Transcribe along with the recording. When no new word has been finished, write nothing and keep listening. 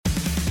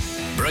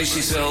Brace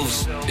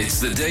yourselves.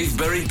 It's the Dave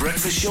Berry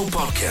Breakfast Show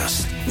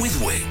podcast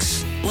with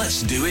Wix.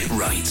 Let's do it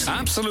right.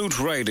 Absolute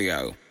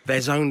Radio.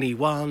 There's only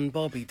one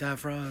Bobby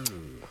Davro.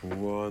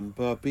 One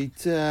Bobby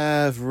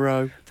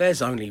Davro.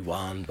 There's only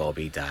one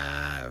Bobby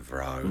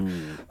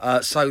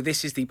Davro. So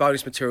this is the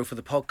bonus material for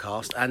the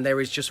podcast, and there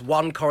is just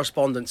one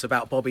correspondence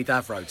about Bobby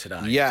Davro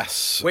today.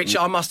 Yes. Which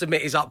I must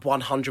admit is up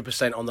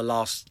 100% on the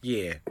last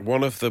year.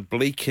 One of the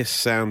bleakest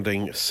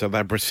sounding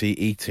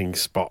celebrity eating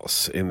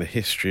spots in the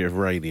history of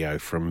radio,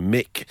 from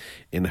Mick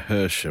in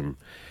Hersham.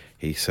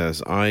 He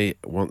says, I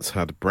once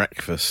had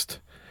breakfast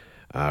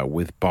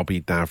with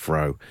Bobby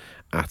Davro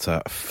at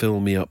a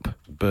fill-me-up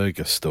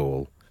burger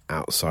stall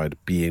outside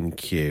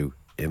B&Q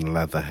in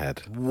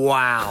Leatherhead.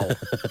 Wow.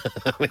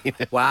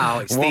 Wow,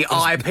 it's the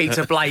I.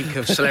 Peter Blake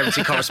of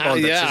celebrity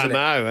correspondence, isn't it?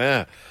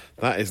 Yeah.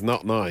 That is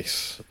not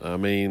nice. I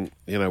mean,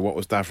 you know, what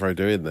was Davro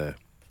doing there?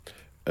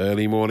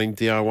 Early morning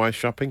DIY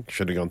shopping?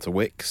 Should have gone to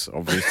Wix,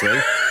 obviously.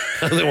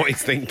 I don't know what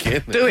he's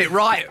thinking. Do it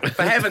right,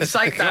 for heaven's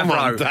sake, Davro. Come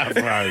on,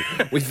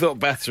 Davro. We thought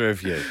better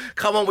of you.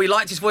 Come on, we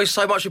liked his voice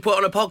so much we put it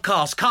on a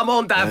podcast. Come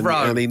on,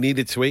 Davro. And he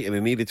needed to eat, and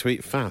he needed to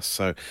eat fast.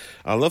 So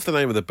I love the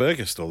name of the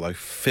burger stall, though.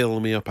 Fill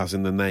Me Up, as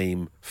in the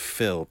name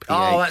Phil. P-H.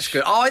 Oh, that's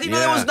good. Oh, I didn't know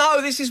there was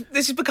no. This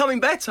is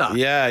becoming better.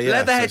 Yeah.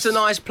 Leatherhead's a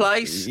nice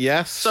place.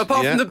 Yes. So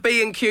apart from the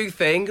B&Q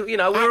thing, you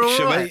know, we're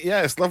all right.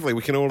 Yeah, it's lovely.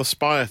 We can all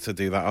aspire to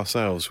do that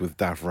ourselves with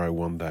Davro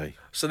one day.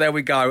 So there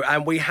we go.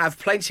 And we have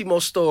plenty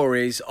more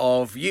stories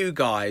of you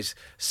guys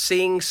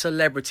seeing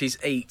celebrities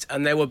eat.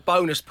 And there were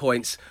bonus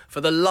points for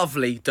the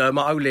lovely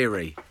Dermot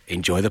O'Leary.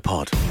 Enjoy the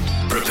pod.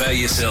 Prepare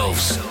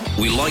yourselves.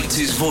 We liked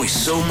his voice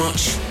so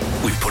much,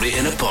 we put it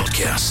in a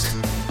podcast.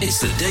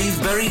 It's the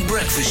Dave Berry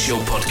Breakfast Show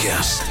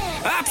podcast.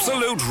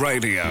 Absolute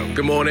Radio.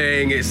 Good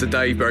morning. It's the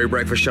Dave Berry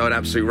Breakfast Show on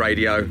Absolute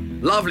Radio.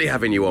 Lovely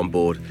having you on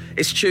board.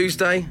 It's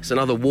Tuesday. It's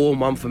another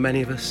warm one for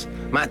many of us.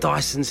 Matt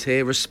Dyson's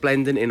here,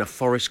 resplendent in a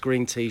forest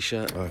green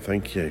T-shirt. Oh,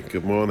 thank you.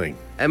 Good morning.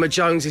 Emma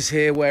Jones is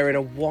here wearing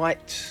a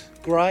white,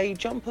 grey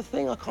jumper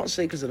thing. I can't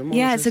see because of the monitors.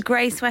 Yeah, it's a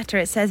grey sweater.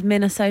 It says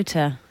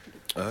Minnesota.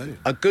 Oh.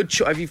 A good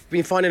choice. Have you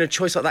been finding a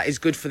choice like that is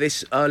good for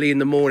this early in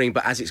the morning,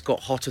 but as it's got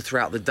hotter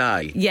throughout the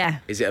day? Yeah.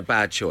 Is it a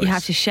bad choice? You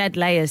have to shed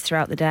layers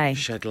throughout the day.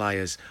 Shed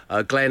layers.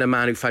 Glenn, a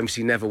man who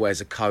famously never wears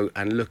a coat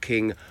and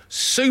looking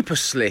super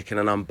slick in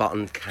an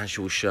unbuttoned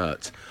casual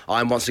shirt.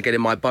 I'm once again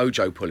in my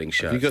Bojo pulling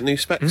shirt. Have you got new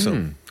specs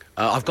on?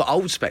 I've got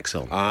old specs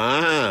on.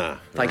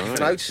 Thank you for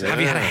noticing. Have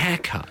you had a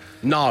haircut?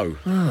 No.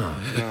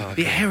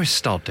 The hair is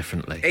styled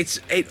differently.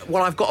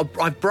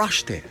 I've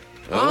brushed it.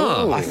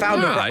 Oh, I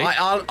found right.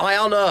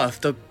 I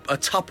unearthed a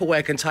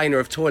Tupperware container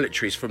of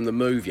toiletries from the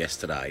move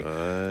yesterday.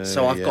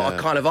 So I've got a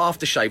kind of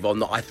aftershave on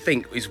that I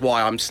think is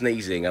why I'm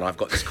sneezing, and I've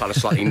got this kind of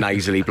slightly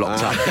nasally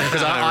blocked up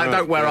because I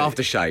don't wear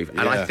aftershave,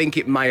 and I think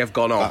it may have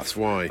gone off. That's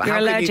why. But You're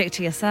allergic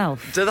to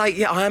yourself. Do they?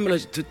 Yeah, I am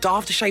allergic. Do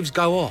aftershaves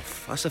go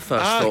off? That's the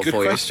first thought good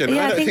for question. you.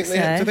 Yeah, I don't I think they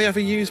so. do they ever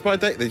use by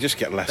date? They just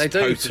get less They do,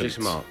 potent.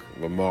 producer Mark.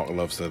 Well, Mark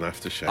loves an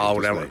aftershave.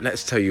 Oh, doesn't now he?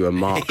 let's tell you a He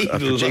loves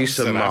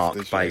producer an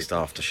Mark-based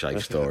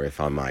aftershave story,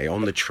 if I may.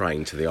 On the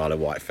train to the Isle of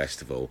Wight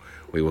Festival,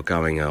 we were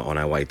going on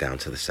our way down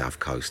to the south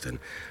coast, and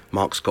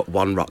Mark's got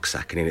one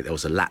rucksack, and in it there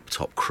was a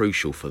laptop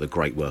crucial for the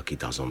great work he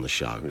does on the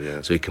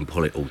show, so he can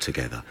pull it all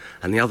together.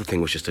 And the other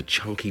thing was just a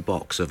chunky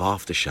box of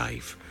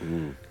aftershave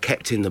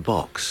kept in the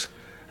box.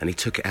 And he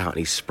took it out and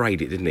he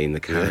sprayed it, didn't he, in the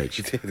carriage?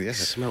 Yeah, he did, yeah. It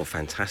smelled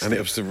fantastic. And it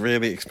was a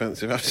really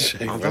expensive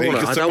aftershave.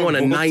 I don't want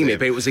to name it,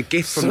 but it was a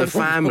gift from the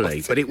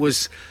family. But there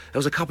was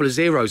a couple of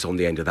zeros on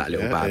the end of that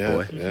little bad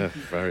boy. Yeah,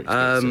 very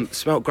expensive.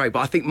 Smelled great, but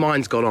I think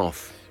mine's gone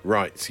off.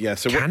 Right, yeah.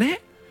 So Can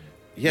it?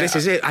 Yeah. This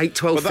is it, 8,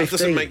 12, Well, that 15.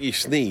 doesn't make you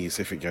sneeze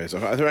if it goes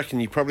off. I reckon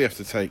you probably have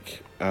to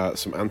take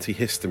some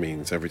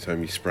antihistamines every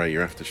time you spray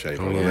your aftershave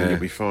on, and then you'll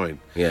be fine.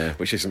 Yeah.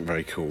 Which isn't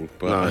very cool.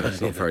 But, No,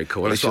 that's not very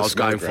cool. But That's it what I was should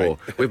going smell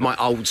for. With my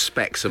old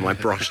specs and my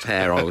brushed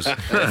hair, I was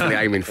definitely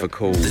aiming for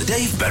cool. The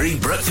Dave Berry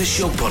Breakfast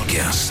Show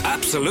podcast.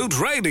 Absolute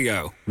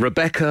Radio.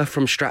 Rebecca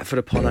from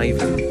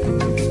Stratford-upon-Avon.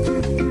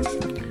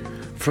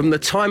 From the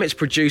time it's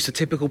produced, a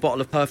typical bottle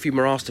of perfume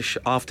or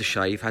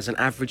aftershave has an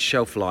average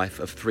shelf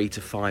life of 3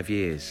 to 5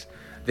 years.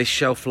 This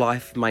shelf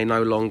life may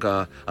no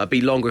longer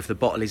be longer if the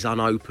bottle is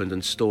unopened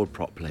and stored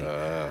properly.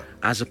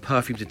 As a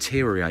perfume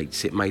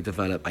deteriorates, it may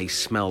develop a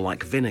smell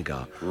like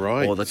vinegar,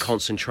 Right. or the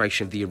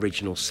concentration of the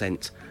original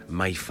scent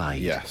may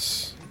fade.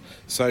 Yes.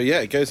 So,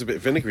 yeah, it goes a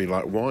bit vinegary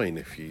like wine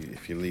if you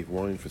leave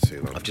wine for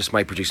too long. I've just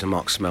made producer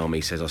Mark smell me.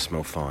 He says I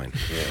smell fine.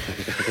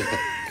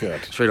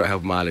 Good. It's really not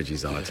helping my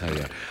allergies, though, I tell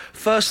you.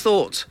 First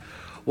thought,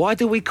 why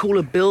do we call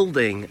a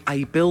building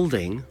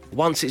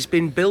once it's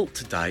been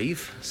built,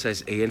 Dave?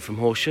 Says Ian from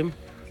Horsham.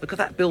 Look at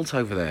that built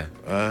over there.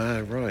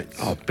 Right.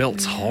 Oh,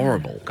 built's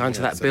horrible. Going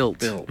to that It's a built.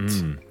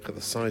 Look at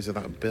the size of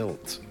that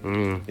built.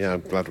 Yeah,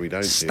 I'm glad we don't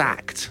do that.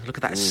 Stacked. Look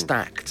at that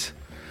stacked.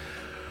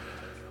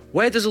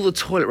 Where does all the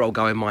toilet roll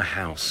go in my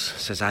house?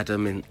 Says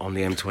Adam on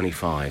the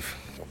M25.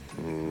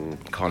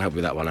 Can't help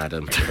with that one,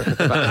 Adam. But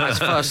as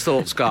first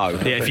thoughts go.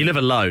 Yeah, if you live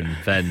alone,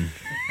 then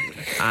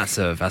That's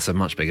a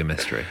much bigger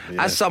mystery.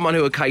 As someone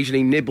who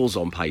occasionally nibbles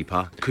on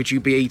paper, could you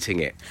be eating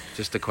it?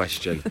 Just a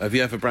question. Have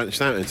you ever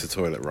branched out into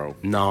toilet roll?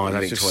 No, I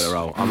don't It's eat just toilet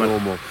roll. I'm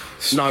normal,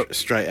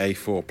 straight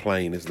A4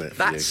 plain, isn't it?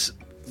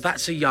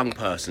 That's a young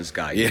person's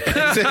game. Yeah.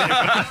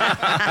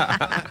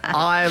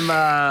 I'm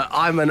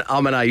an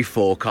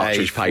A4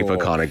 cartridge paper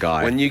kind of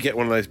guy. When you get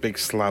one of those big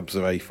slabs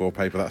of A4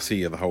 paper, that'll see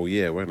you the whole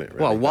year, won't it?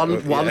 Really?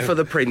 Well, one for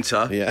the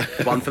printer,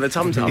 one for the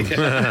tum-tum.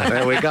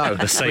 There we go.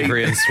 The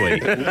savoury and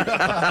sweet.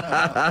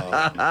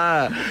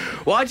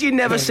 Why do you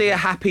never see a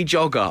happy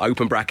jogger,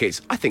 open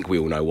brackets? I think we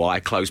all know why,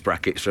 close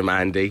brackets from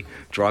Andy,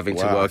 driving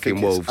to work in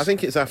Wolves. I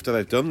think it's after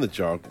they've done the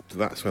jog,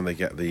 that's when they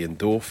get the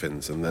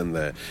endorphins, and then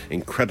they're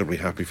incredibly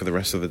happy for the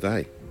rest of the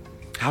day.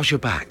 How's your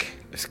back?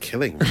 It's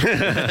killing me.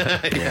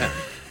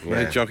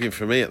 No jogging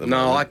for me at the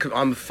moment. No,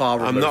 I'm far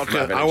removed I'm not from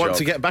having I a want jog.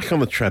 to get back on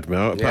the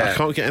treadmill, but I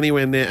can't get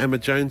anywhere near Emma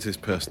Jones's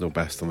personal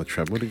best on the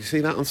treadmill. Did you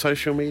see that on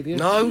social media?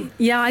 No.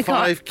 Yeah, I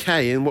got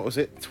 5K in, what was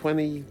it,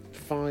 25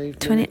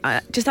 20,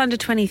 just under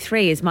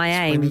 23 is my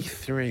aim.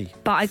 23.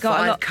 But I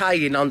got a lot.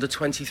 5K in under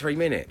 23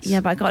 minutes.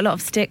 Yeah, but I got a lot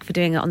of stick for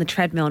doing it on the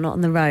treadmill, not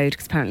on the road,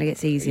 because apparently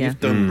it's easier. You've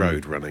done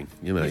road running,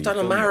 you know. You've done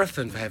a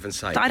marathon, for heaven's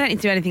sake. But I don't need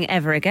to do anything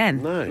ever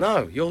again.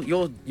 No,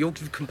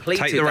 you've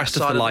completed. Take the rest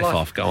of the life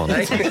off. Go on.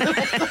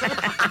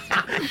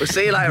 We'll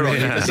see you later on.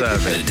 You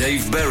deserve it. The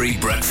Dave Berry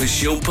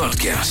Breakfast Show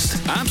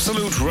Podcast.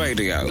 Absolute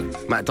Radio.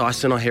 Matt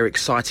Dyson, I hear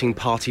exciting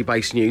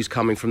party-based news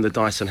coming from the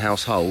Dyson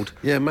household.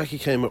 Yeah, Maggie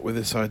came up with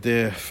this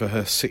idea for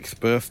her 6th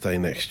birthday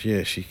next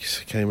year. She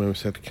came home and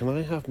said, "Can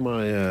I have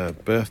my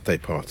birthday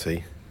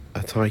party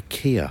at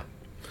IKEA?"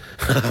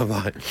 I'm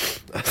like,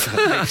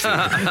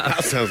 that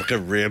sounds like a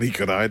really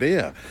good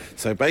idea.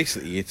 So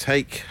basically, you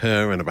take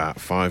her and about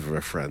 5 of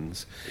her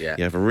friends. Yeah.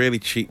 You have a really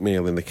cheap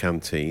meal in the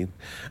canteen,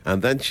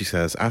 and then she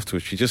says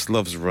afterwards she just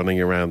loves running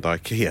around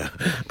IKEA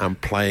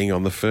and playing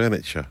on the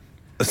furniture.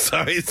 So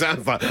it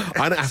sounds like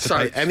I don't have to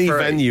pay any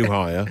venue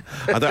hire.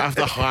 I don't have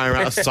to hire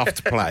out a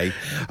soft play.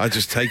 I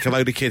just take a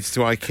load of kids to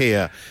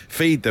IKEA,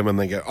 feed them, and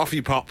then go, off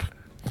you pop.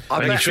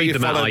 Maybe treat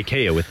them at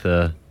IKEA with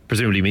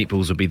presumably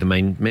meatballs would be the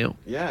main meal.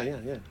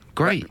 Yeah.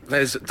 Great.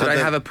 Do they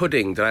have a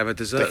pudding? Do they have a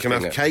dessert? They can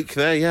have cake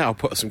there, yeah. I'll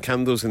put some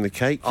candles in the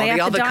cake. They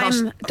have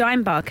the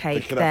dime bar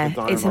cake there.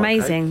 It's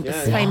amazing.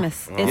 It's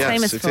famous. It's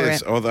famous for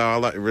it. Although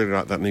I really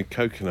like that new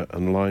coconut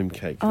and lime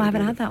cake. Oh, I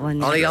haven't had that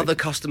one. Are the other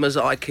customers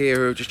at IKEA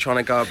who are just trying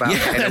to go about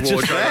getting a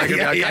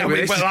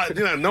wardrobe?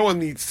 But no one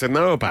needs to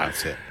know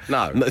about it.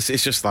 No.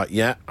 It's just like,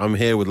 I'm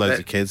here with loads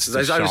of kids.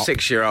 There's over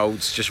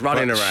 6-year-olds just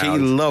running around. She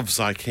loves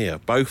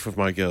IKEA. Both of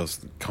my girls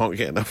can't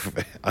get enough of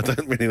it. I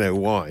don't really know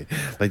why.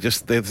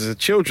 There's a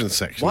children's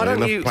section. Why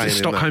don't you...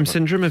 Stockholm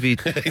syndrome? Have you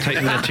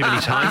taken there too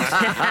many times?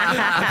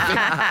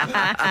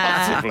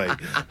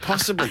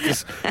 Possibly,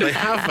 because they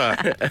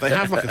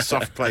have like a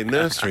soft play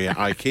nursery at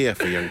IKEA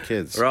for young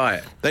kids.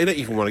 Right. They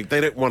don't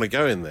want to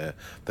go in there.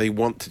 They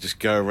want to just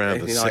go around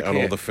and sit on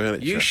all the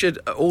furniture. You should,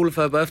 all of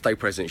her birthday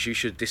presents, you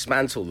should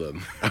dismantle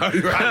them.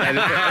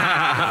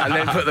 and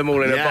then put them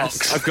all in a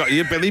box. I've got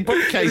your Billy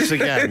bookcase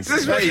again. Is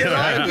this what you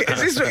like? Is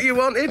this what you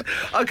wanted?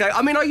 Okay,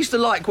 I mean, I used to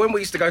like, when we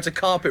used to go to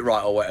Carpet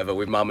Right or whatever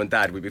with Mum and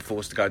Dad, we'd be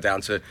forced to go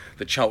down to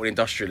the Charlton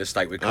Industrial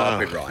Estate with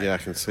Carpet Right. Yeah, I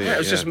can see it. It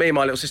was just me and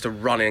my little sister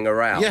running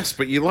around. Yes,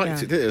 but you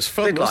liked it, didn't it? It was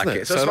fun, wasn't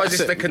it? So I suppose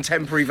it's the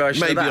contemporary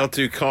version of that. Maybe I'll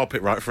do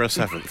Carpet Right for a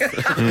 7th.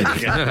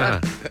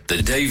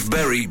 The Dave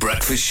Berry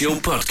Breakfast Show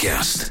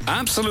Podcast.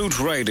 Absolute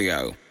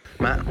Radio.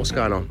 Matt, what's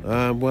going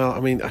on? Well,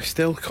 I mean, I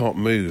still can't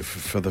move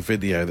for the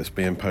video that's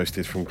being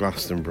posted from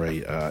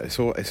Glastonbury.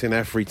 It's in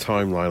every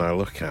timeline I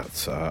look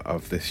at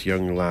of this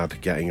young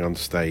lad getting on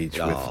stage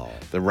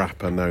with the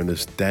rapper known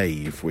as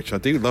Dave, which I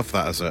do love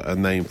that as a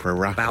name for a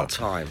rapper. About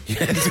time.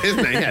 Yes,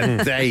 isn't it?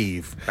 Yeah,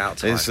 Dave. About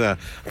time.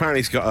 Apparently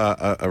he's got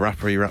a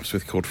rapper he raps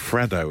with called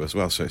Fredo as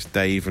well, so it's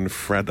Dave and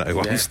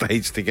Fredo on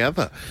stage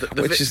together,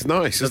 which is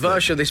nice. The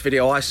version of this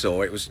video I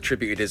saw, it was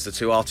attributed as the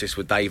two artists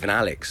were Dave and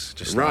Alex.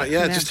 Just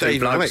just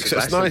Dave and Alex.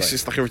 It's nice.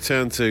 It's like a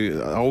return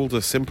to older,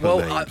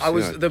 simpler names. I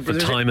was the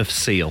time of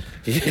Seal.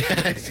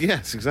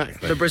 Yes,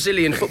 exactly. The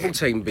Brazilian football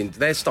team,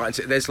 they're starting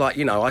to. There's like,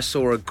 I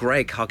saw a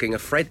Greg hugging a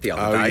Fred the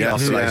other day.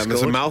 And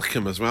there's a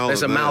Malcolm as well.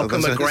 There's a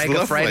Malcolm, a Greg,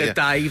 a Fred, a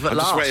Dave at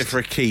last. I'm just waiting for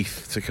a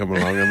Keith to come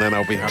along and then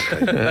I'll be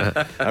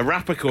happy. A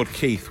rapper called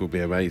Keith would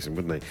be amazing,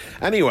 wouldn't he?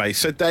 Anyway,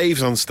 so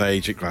Dave's on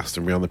stage at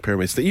Glastonbury on the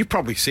Pyramids. You've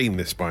probably seen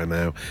this by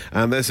now.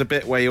 And there's a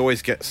bit where he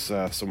always gets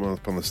someone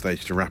up on the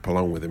stage to rap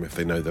along with him if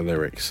they know the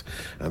lyrics.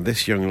 And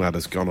this young lad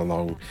has gone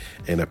along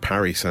in a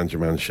Paris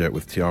Saint-Germain shirt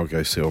with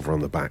Thiago Silva on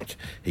the back.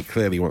 He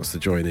clearly wants to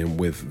join in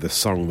with the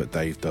song that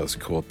Dave does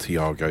called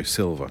Thiago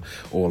Silva,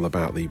 all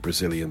about the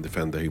Brazilian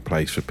defender who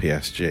plays for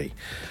PSG.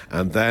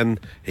 And then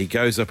he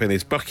goes up in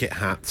his bucket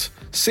hat,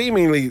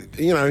 seemingly,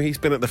 he's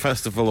been at the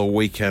festival all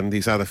weekend,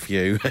 he's had a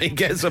few. He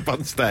gets up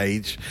on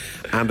stage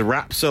and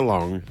raps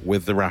along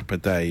with the rapper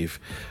Dave,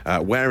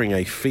 wearing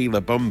a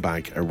Fila bum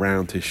bag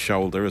around his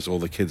shoulder, as all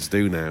the kids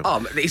do now.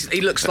 He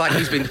looks like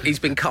he's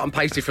been cut and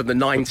pasted from the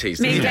 90s.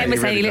 Me and Glenn were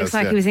saying he looks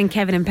like he was in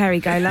Kevin and Perry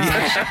Go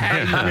Large.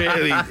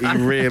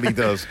 He really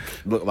does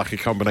look like a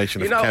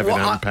combination of Kevin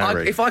and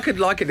Perry. If I could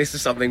liken this to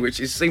something which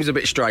seems a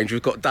bit strange,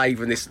 we've got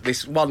Dave and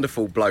this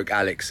wonderful bloke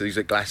Alex, who's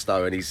at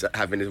Glasgow, and he's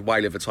having a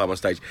whale of a time on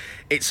stage.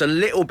 It's a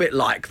little bit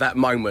like that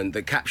moment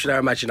that captured our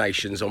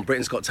imaginations on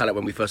Britain's Got Talent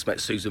when we first met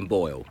Susan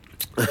Boyle.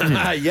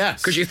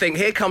 Yes. Because you think,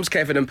 here comes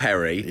Kevin and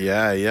Perry.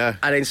 Yeah.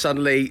 And then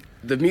suddenly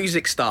the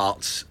music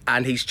starts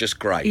and he's just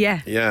great.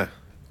 Yeah.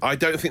 I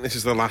don't think this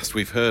is the last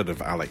we've heard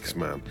of Alex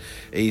Mann.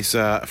 He's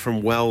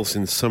from Wells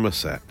in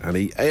Somerset, and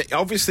he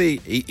obviously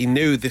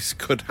knew this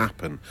could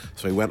happen,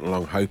 so he went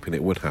along hoping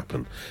it would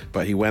happen.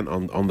 But he went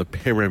on the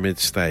Pyramid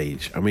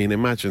stage. I mean,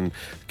 imagine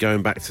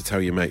going back to tell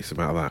your mates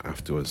about that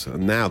afterwards,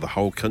 and now the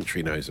whole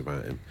country knows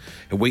about him.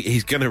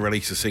 He's going to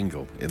release a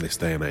single in this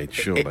day and age,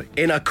 surely.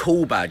 In a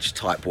cool badge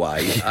type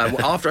way.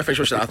 After I finished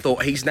watching that, I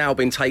thought he's now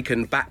been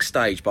taken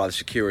backstage by the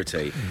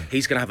security.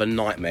 He's going to have a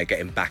nightmare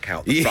getting back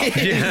out the front.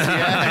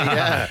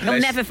 Yeah.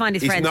 He'll never find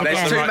his friends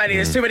again.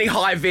 There's too many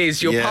high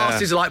vis. Your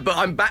passes are like, but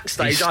I'm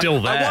backstage. He's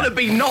still there. I want to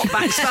be not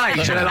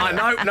backstage. And they're like,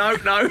 no.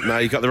 No,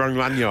 you got the wrong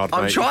lanyard,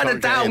 I'm mate. trying to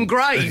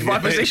downgrade my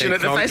position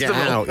at the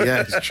festival.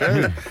 Yeah, it's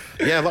true.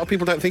 Yeah, a lot of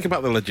people don't think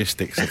about the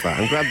logistics of that.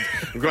 I'm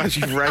glad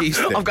you've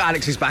raised it. I've got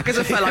Alex's back. As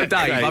a fellow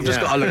Dave, I've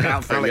just got to look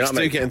out for him. Alex,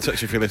 do get in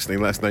touch if you're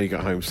listening. Let us know you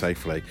got home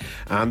safely.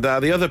 And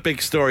the other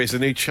big story is a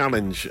new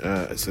challenge.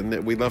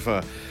 We love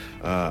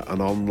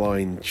an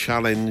online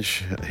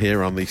challenge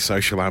here on the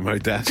Social Ammo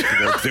desk.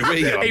 Do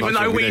we? Even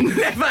though we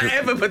never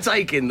ever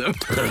partake in them.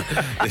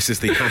 This is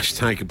the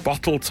hashtag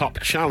Bottle Top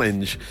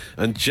Challenge,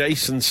 and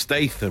Jason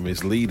Statham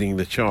is leading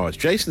the charge.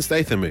 Jason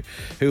Statham,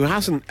 who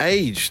hasn't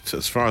aged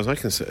as far as I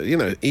can see. You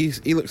know,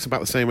 he looks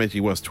about the same age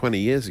he was 20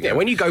 years ago. Yeah,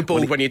 when you go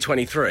bald when you're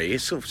 23,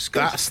 it's sort of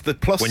that's the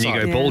plus when side.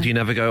 you go bald, you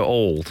never go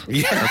old.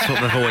 Yeah. That's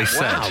what they've always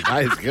said. Wow,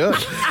 that is good.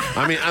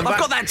 I mean, I've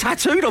got that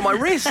tattooed on my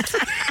wrist.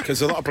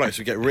 Because a lot of blokes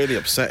would get really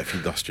upset if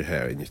you lost your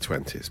hair in your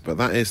 20s, but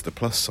that is the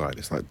plus side.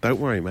 It's like, don't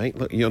worry, mate.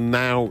 Look, you're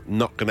now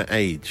not going to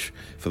age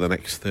for the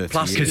next 30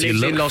 Plus, years. Because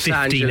you in look Los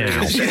 50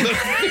 Angeles.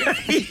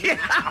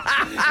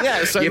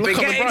 Yeah, so You've look been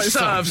on the getting bright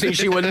side. served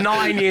since you were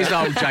 9 years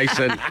old,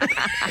 Jason.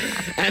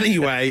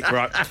 Anyway,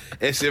 right,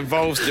 it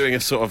involves doing a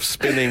sort of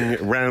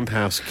spinning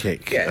roundhouse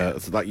kick,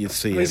 like you'd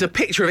see. He's a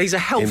picture of. He's a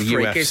health in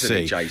freak, UFC. isn't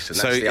he, Jason?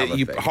 That's So the other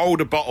you thing.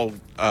 hold a bottle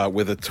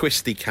with a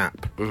twisty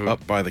cap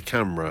up by the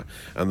camera,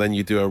 and then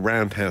you do a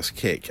roundhouse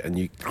kick, and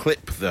you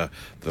clip the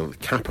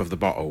cap of the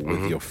bottle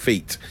with your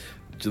feet,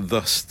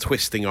 thus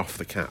twisting off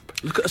the cap.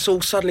 Look at us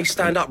all suddenly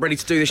stand up ready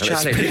to do this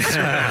challenge.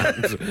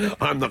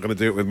 I'm not going to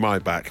do it with my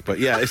back, but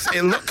yeah,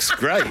 it looks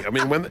great. I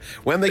mean,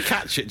 when they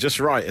catch it just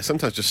right, it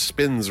sometimes just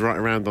spins right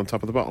around on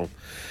top of the bottle.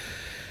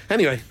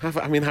 Anyway, have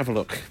a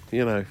look.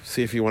 You know,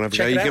 see if you want to have a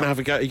go. Are you going to have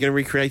a go? Are you going to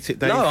recreate it,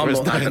 Dave? No, I'm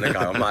not having a go.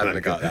 I'm not having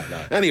a go at that,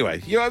 no. Anyway,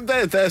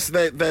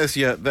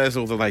 there's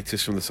all the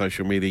latest from the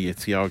social media. Your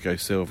Thiago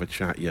Silva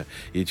chat, your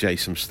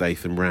Jason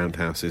Statham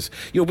roundhouses.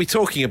 You'll be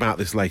talking about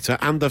this later,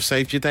 and I've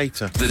saved your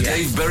data. The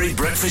Dave Berry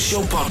Breakfast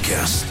Show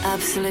podcast.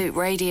 Absolute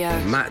Radio.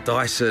 Matt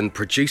Dyson,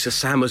 producer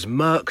Sam has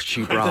murked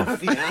you, bruv.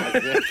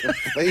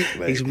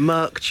 Completely. He's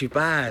murked you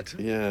bad.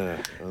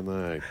 Yeah, I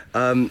know.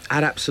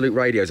 At Absolute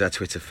Radio is our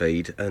Twitter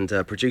feed, and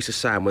producer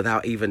Sam,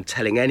 without even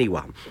telling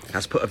anyone,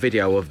 has put a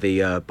video of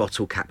the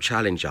bottle cap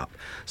challenge up,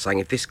 saying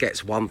if this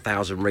gets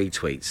 1,000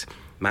 retweets,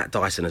 Matt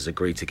Dyson has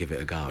agreed to give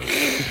it a go,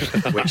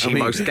 which he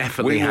most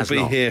definitely has not.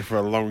 We will be here for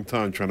a long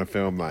time trying to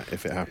film that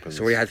if it happens.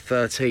 So we had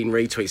 13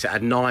 retweets. It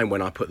had 9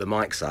 when I put the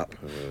mics up.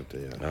 Oh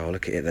dear. Oh,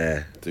 look at it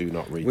there. Do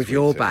not retweet With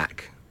your it.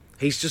 back.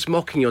 He's just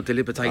mocking your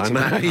deliberating I know,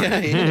 back.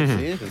 yeah, he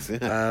is,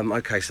 yeah.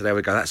 Okay, so there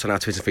we go. That's on our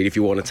Twitter feed. If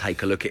you want to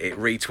take a look at it,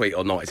 retweet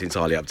or not, it's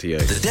entirely up to you.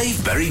 The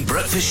Dave Berry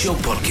Breakfast Show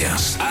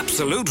podcast.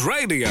 Absolute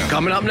Radio.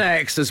 Coming up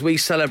next, as we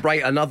celebrate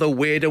another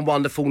weird and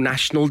wonderful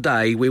national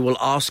day, we will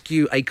ask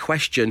you a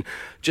question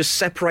just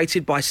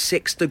separated by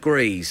 6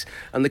 degrees.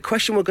 And the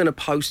question we're going to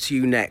pose to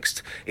you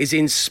next is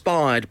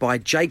inspired by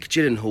Jake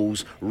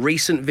Gyllenhaal's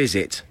recent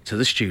visit to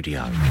the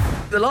studio.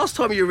 The last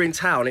time you were in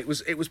town, it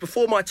was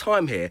before my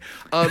time here.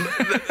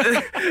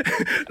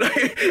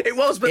 It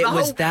was, but it the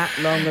was whole... that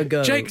long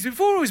ago. Jake,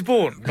 before I was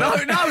born. No,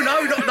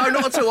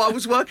 not at all. I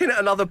was working at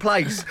another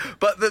place,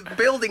 but the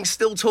building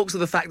still talks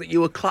of the fact that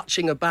you were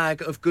clutching a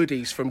bag of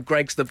goodies from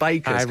Greg's the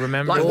Baker's. I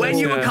remember. Like when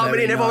you were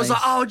coming in, Very everyone was like,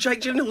 nice. "Oh,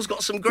 Jake Gyllenhaal's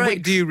got some Greg's."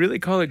 Wait, do you really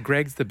call it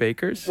Greg's the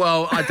Baker's?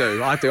 Well, I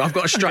do. I've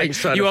got a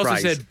strange turn You of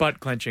also phrase. said butt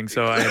clenching,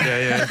 so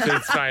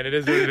it's fine. It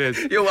is what it is.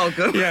 You're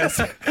welcome. Yes.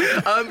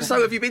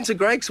 So have you been to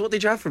Greg's? What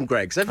did you have from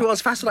Greg's?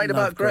 Everyone's fascinated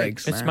Love about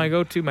Greg's. Greg's. It's my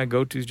go-to. My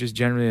go-to is just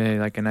generally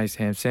like a nice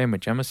ham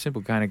sandwich. I'm a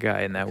simple kind of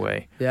guy in that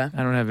way. Yeah.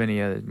 I don't have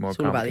any other more It's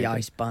all about the complicated-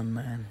 ice bun,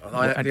 man. The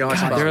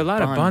ice God, bun. there are a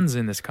lot of Bun. buns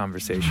in this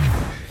conversation.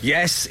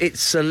 Yes,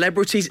 it's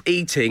celebrities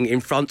eating in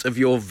front of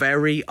your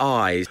very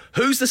eyes.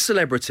 Who's the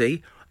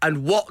celebrity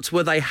and what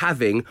were they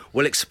having?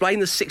 We'll explain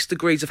the 6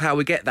 degrees of how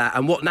we get that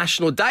and what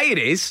national day it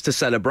is to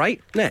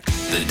celebrate next.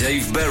 The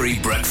Dave Berry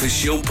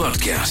Breakfast Show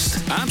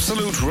podcast.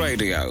 Absolute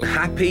Radio.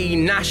 Happy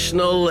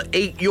National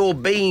Eat Your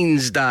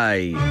Beans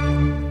Day.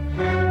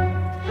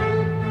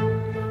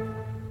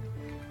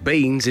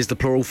 Beans is the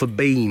plural for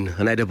bean,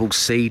 an edible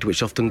seed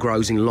which often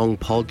grows in long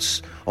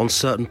pods on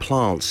certain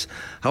plants.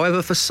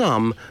 However, for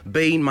some,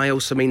 bean may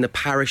also mean the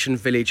parish and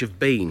village of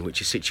Bean, which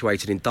is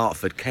situated in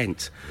Dartford,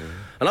 Kent.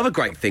 Another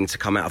great thing to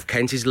come out of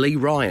Kent is Lee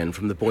Ryan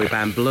from the boy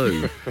band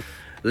Blue.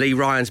 Lee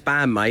Ryan's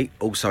bandmate,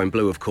 also in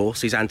Blue of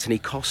course, is Anthony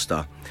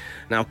Costa.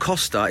 Now,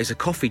 Costa is a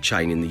coffee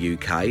chain in the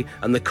UK,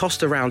 and the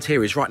Costa round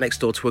here is right next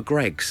door to a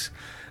Greggs.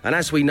 And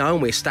as we know,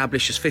 and we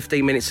established just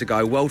 15 minutes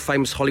ago,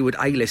 world-famous Hollywood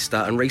A-lister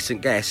and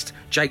recent guest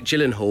Jake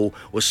Gyllenhaal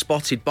was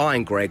spotted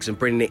buying Greggs and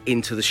bringing it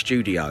into the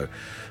studio.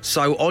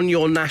 So on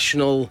your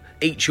National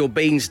Eat Your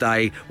Beans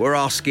Day, we're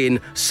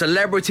asking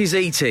celebrities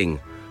eating.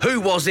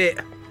 Who was it?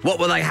 What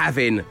were they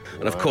having?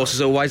 And of course,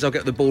 as always, I'll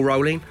get the ball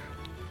rolling.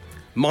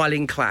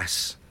 Myling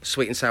Class,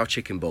 sweet and sour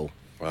chicken ball.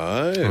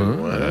 Oh,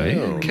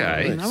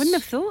 okay. I wouldn't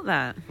have thought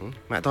that.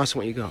 Matt Dyson,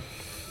 what you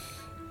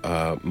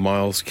got?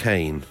 Miles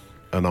Kane,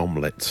 an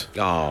omelette.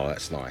 Oh,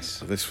 that's nice.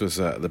 This was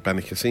the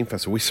Benicassim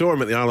Festival. We saw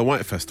him at the Isle of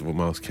Wight Festival,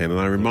 Miles Kane,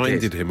 and I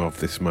reminded him of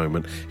this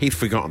moment. He'd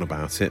forgotten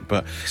about it,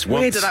 but it's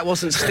weird that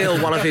was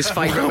still one of his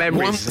favourite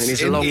memories in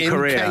his long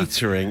career.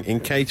 In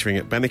catering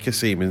at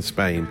Benicassim in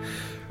Spain,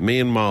 me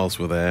and Miles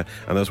were there,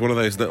 and there was one of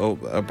those little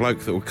bloke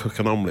that would cook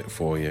an omelette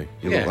for you.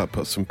 You look like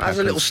put some peppers.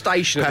 There's a little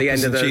station at the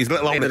end of the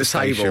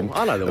table.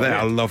 I know the one.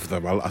 I love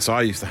them. So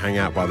I used to hang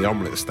out by the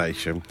omelette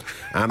station,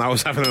 and I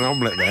was having an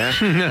omelette there.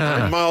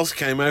 And Miles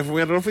came over.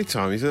 We had a lovely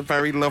time. He's a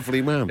very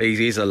lovely man.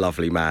 He is a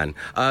lovely man.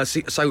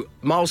 So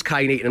Miles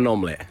Kane eating an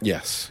omelette.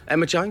 Yes.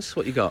 Emma Jones,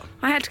 what you got?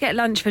 I had to get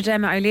lunch for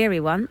Dermot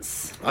O'Leary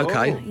once.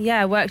 Okay.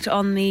 Yeah, I worked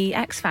on the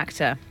X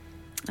Factor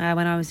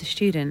when I was a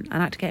student, and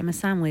I had to get him a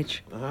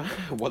sandwich.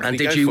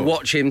 Did you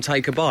watch him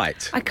take a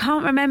bite? I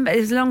can't remember. It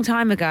was a long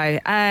time ago.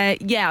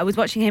 Yeah, I was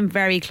watching him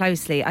very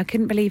closely. I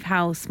couldn't believe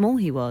how small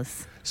he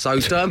was.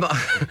 So Dermot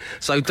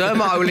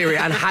O'Leary,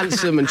 and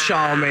handsome and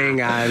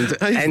charming and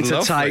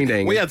entertaining.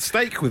 Lovely. We had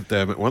steak with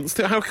Dermot once.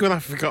 How could I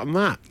have forgotten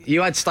that?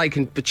 You had steak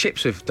and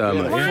chips with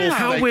Dermot. Wow.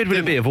 How weird would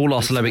it be if all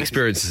our celeb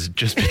experiences had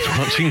just been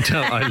watching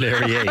Dermot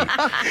O'Leary eat?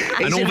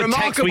 And all the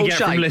text we get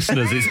from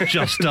listeners is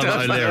just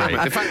Dermot O'Leary.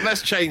 In fact,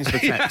 let's change the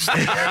text.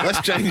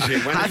 Let's change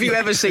it. Have you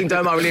ever seen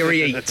Dermot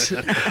O'Leary eat?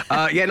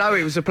 No,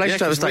 it was a pleasure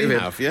to have a steak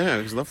with him. Yeah,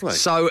 it was lovely.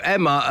 So,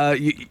 Emma,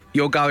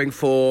 you're going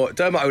for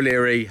Dermot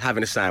O'Leary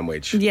having a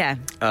sandwich. Yeah.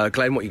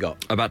 Glenn, what you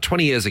got? About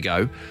 20 years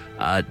ago,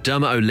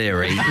 Dermot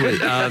O'Leary.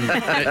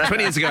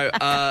 20 years ago,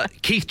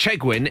 Keith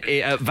Chegwin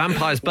at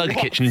Vampire's Burger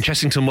Kitchen in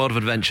Chessington World of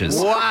Adventures.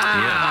 Wow!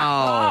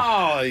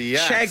 Yeah. Oh,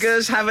 yes.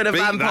 Cheggers having a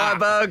vampire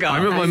burger. I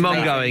remember my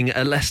mum going,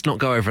 let's not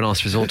go over and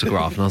ask for his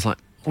autograph. And I was like,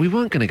 we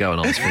weren't going to go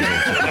and ask for his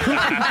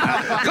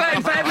autograph.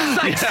 Glenn, for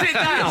heaven's sake, sit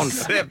down.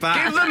 Sit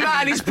back. Give the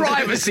man his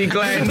privacy,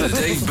 Glenn. The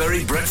Dave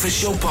Berry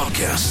Breakfast Show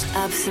Podcast.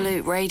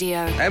 Absolute Radio.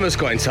 Emma's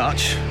got in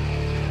touch.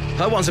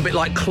 Her one's a bit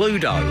like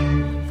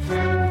Cluedo.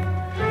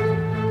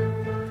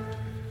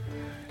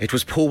 It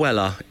was Paul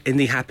Weller in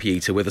The Happy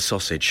Eater with a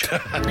sausage.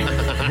 Wow.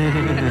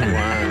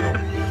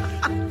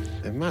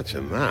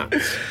 Imagine that.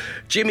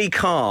 Jimmy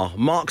Carr,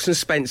 Marks and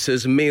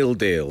Spencer's meal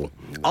deal.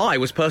 I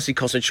was personally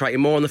concentrating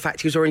more on the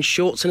fact he was wearing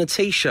shorts and a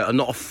T-shirt and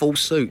not a full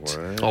suit.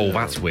 Wow. Oh,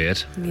 that's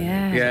weird.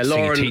 Yeah. Yeah, Seeing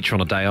Lauren. a teacher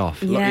on a day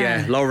off.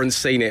 Yeah. Lauren's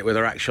seen it with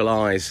her actual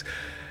eyes.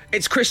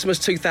 It's Christmas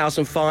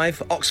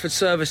 2005. Oxford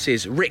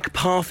Services. Rick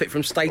Parfitt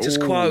from Status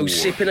Quo,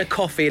 sipping a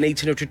coffee and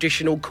eating a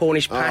traditional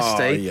Cornish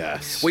pasty. Oh,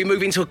 yes. We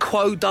move into a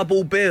Quo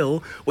double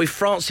bill with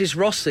Francis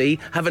Rossi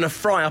having a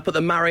fry-up at the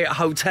Marriott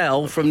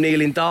Hotel from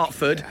Neil in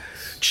Dartford. Yes.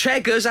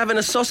 Cheggers having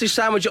a sausage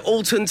sandwich at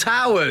Alton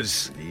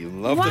Towers. You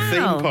love the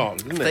theme park,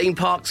 didn't it? Theme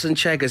parks and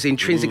Cheggers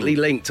intrinsically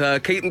linked.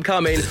 Keep them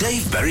coming. The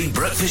Dave Berry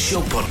Breakfast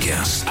Show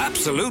Podcast.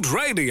 Absolute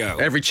Radio.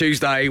 Every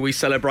Tuesday we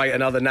celebrate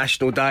another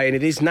national day, and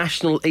it is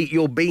National Eat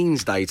Your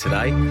Beans Day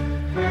today.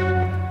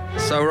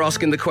 So we're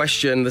asking the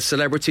question, the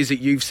celebrities that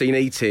you've seen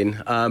eating,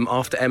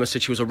 after Emma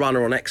said she was a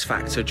runner on X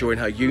Factor during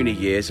her uni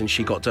years and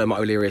she got Dermot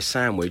O'Leary a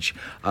sandwich.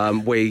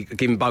 We're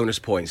giving bonus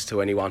points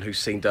to anyone who's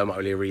seen Dermot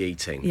O'Leary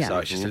eating. Yeah. So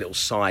it's just a little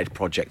side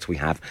project we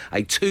have.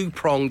 A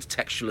two-pronged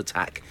textual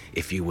attack,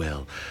 if you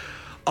will.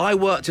 I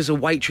worked as a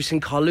waitress in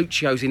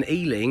Carluccio's in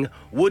Ealing.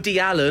 Woody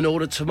Allen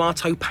ordered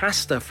tomato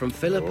pasta from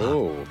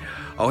Philippa.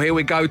 Oh, here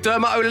we go.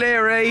 Dermot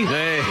O'Leary.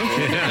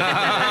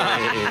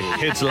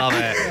 Kids love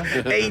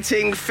it.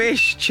 Eating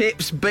fish,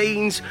 chips,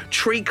 beans,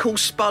 treacle,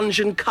 sponge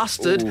and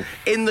custard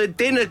in the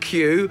dinner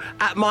queue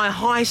at my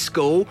high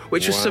school,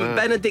 which was St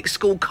Benedict's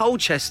School,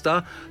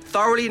 Colchester.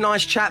 Thoroughly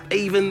nice chap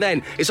even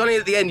then. It's only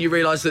at the end you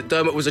realise that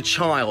Dermot was a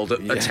child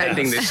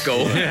attending this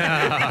school.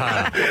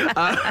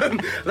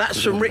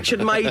 That's from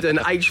Richard Maiden,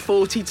 aged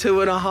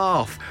 42 and a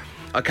half.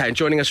 OK, and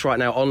joining us right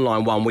now on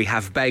line one, we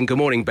have Ben. Good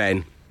morning,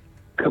 Ben.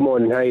 Good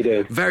morning, how you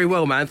doing? Very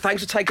well, man.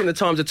 Thanks for taking the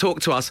time to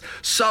talk to us.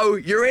 So,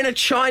 you're in a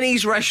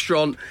Chinese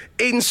restaurant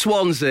in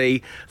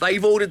Swansea.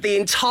 They've ordered the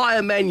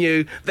entire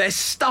menu. They're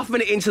stuffing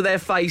it into their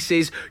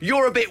faces.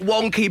 You're a bit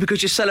wonky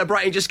because you're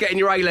celebrating just getting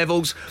your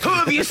A-levels. Who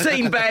have you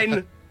seen,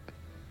 Ben?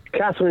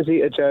 Catherine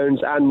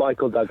Zeta-Jones and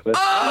Michael Douglas.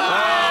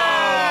 Oh!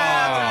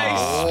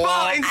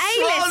 Spot in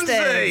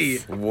Swansea! Hey!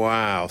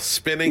 Wow,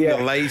 spinning the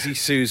lazy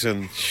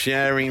Susan,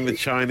 sharing the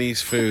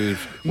Chinese food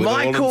with all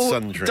and Michael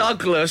sundry.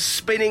 Douglas,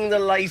 spinning the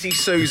lazy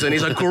Susan,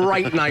 is a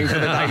great name for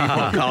the daily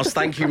podcast.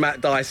 Thank you,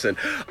 Matt Dyson.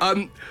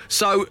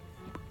 So,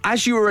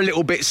 as you were a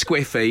little bit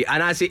squiffy,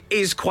 and as it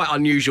is quite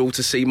unusual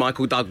to see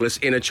Michael Douglas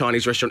in a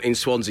Chinese restaurant in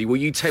Swansea, were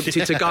you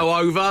tempted to go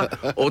over,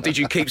 or did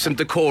you keep some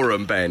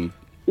decorum, Ben?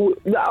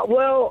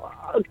 Well,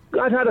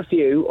 I'd had a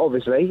few,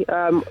 obviously.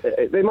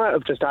 They might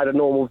have just had a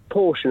normal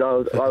portion.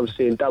 I was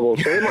seeing double.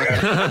 So they might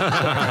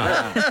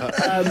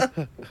have.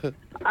 It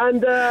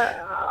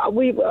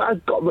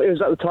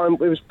was at the time.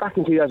 It was back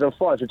in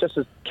 2005, so just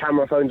as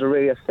camera phones are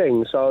really a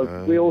thing.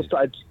 So we all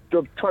started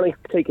trying to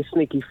take a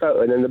sneaky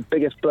photo, and then the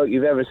biggest bloke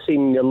you've ever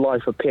seen in your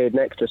life appeared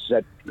next to us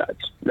and said,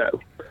 "No."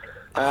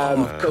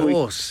 Of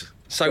course.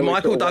 So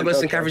Michael Douglas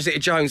and Catherine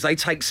Zeta-Jones, they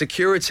take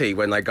security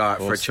when they go out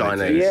for a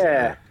Chinese.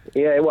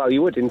 Yeah, well,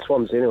 you would in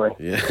Swansea anyway.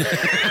 Yeah.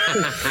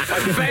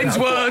 Ben's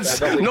words,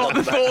 not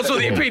the thoughts or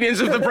the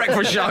opinions of the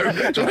breakfast show. Do you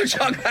want to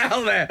chuck that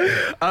out there?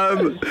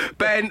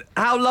 Ben,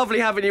 how lovely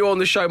having you on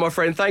the show, my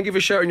friend. Thank you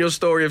for sharing your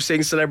story of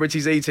seeing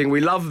celebrities eating.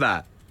 We love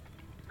that.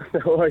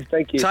 All right,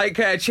 thank you. Take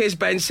care. Cheers,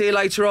 Ben. See you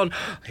later on.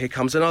 Here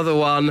comes another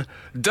one.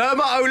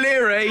 Dermot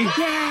O'Leary.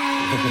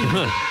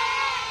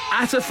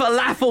 At a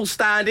falafel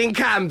stand in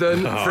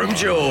Camden from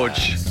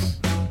George.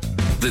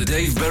 The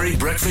Dave Berry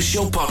Breakfast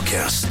Show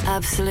podcast.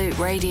 Absolute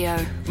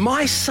Radio.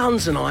 My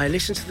sons and I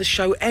listen to the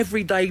show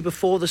every day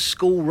before the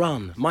school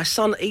run. My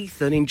son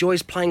Ethan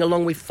enjoys playing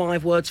along with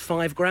 5 words,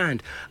 5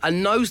 grand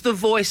and knows the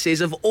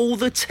voices of all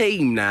the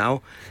team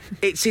now.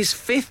 It's his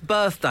 5th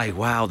birthday.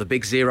 Wow, the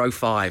big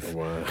 05.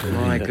 Wow.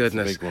 My That's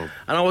goodness. a big one.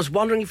 And I was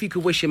wondering if you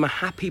could wish him a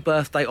happy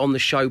birthday on the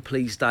show,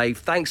 please, Dave.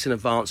 Thanks in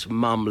advance,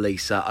 Mum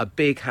Lisa. A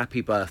big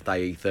happy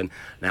birthday, Ethan.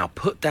 Now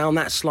put down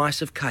that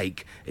slice of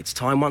cake. It's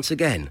time once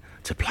again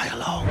to play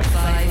along.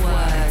 5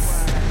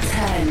 words,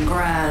 10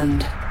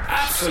 grand.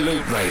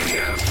 Absolute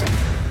Radio.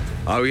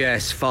 Oh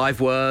yes, 5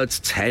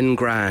 words, 10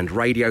 grand.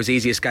 Radio's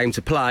easiest game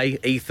to play.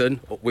 Ethan,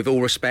 with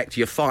all respect,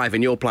 you're 5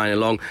 and you're playing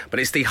along, but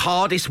it's the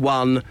hardest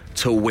one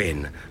to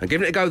win. And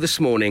giving it a go this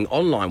morning,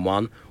 on line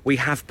 1, we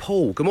have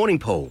Paul. Good morning,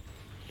 Paul.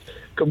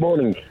 Good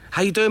morning.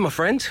 How you doing, my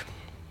friend?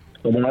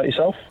 All right,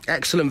 yourself?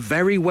 Excellent,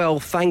 very well,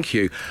 thank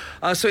you.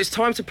 So it's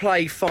time to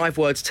play 5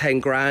 words, 10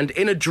 grand.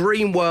 In a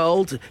dream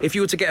world, if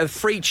you were to get a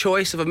free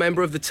choice of a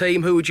member of the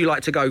team, who would you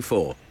like to go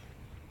for?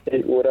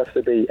 It would have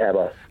to be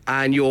Emma.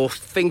 And your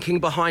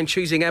thinking behind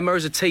choosing Emma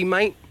as a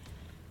teammate?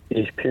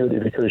 It's purely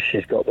because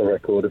she's got the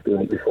record of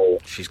doing it before.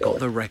 She's got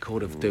the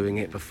record of doing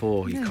it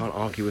before. You can't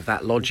argue with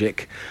that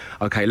logic.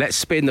 OK, let's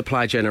spin the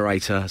player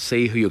generator,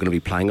 see who you're going to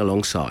be playing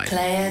alongside.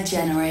 Player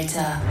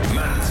generator.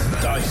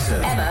 Matt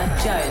Dyson. Emma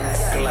Jones.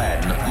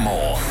 Glenn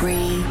Moore.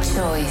 Free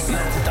choice.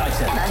 Matt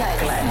Dyson. Emma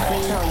Jones. Glenn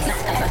Free choice.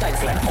 Emma Jones.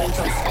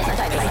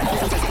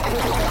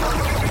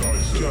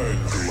 Glenn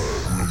Moore.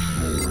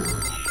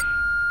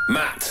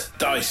 Matt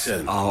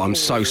Dyson. Oh, I'm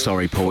so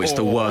sorry, Paul. It's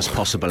the worst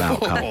possible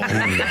outcome.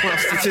 Well,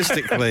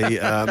 statistically,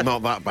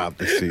 not that bad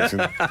this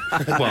season.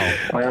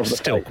 Well,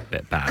 still a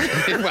bit bad.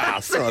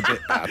 Well, still a bit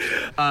bad.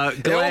 It all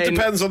Glenn,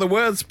 depends on the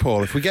words,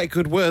 Paul. If we get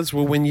good words,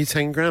 we'll win you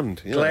 10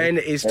 grand. You know? Glenn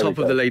is top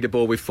of the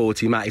leaderboard with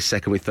 40. Matt is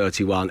second with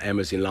 31.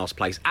 Emma's in last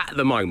place at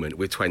the moment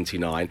with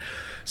 29.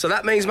 So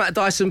that means, Matt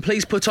Dyson,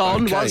 please put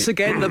on, once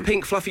again, the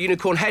pink fluffy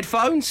unicorn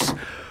headphones.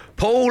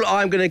 Paul,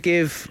 I'm going to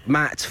give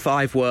Matt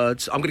 5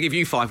 words. I'm going to give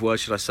you 5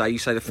 words, should I say. You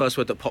say the first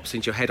word that pops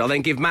into your head. I'll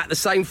then give Matt the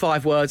same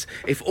 5 words.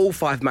 If all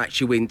 5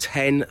 match, you win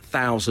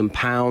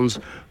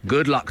 £10,000.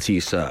 Good luck to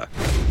you, sir.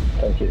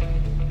 Thank you.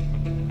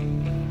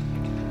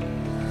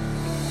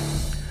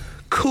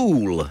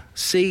 Cool.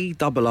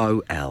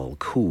 C-O-O-L.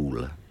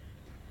 Cool.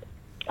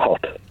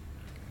 Hot.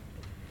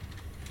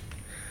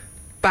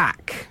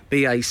 Back.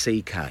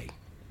 B-A-C-K.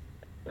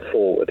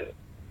 Forward.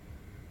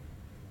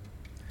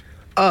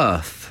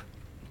 Earth.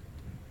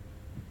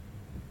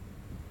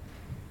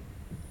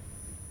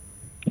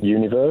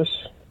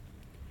 Universe.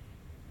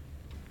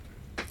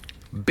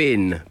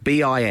 Bin.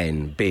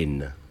 B-I-N.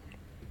 Bin.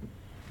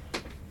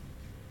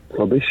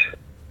 Rubbish.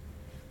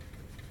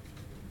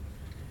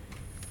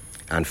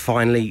 And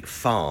finally,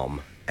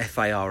 farm.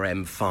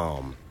 F-A-R-M.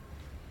 Farm.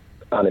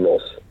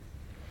 Animals.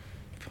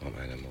 Farm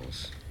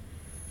animals.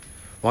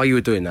 While you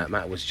were doing that,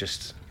 Matt was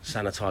just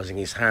sanitising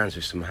his hands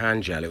with some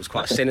hand gel. It was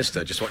quite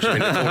sinister, just watching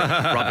him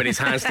rubbing his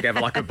hands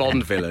together like a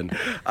Bond villain.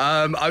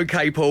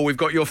 OK, Paul, we've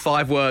got your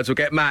 5 words. We'll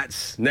get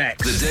Matt's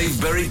next. The Dave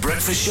Berry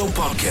Breakfast Show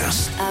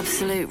podcast.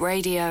 Absolute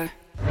Radio.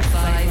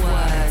 5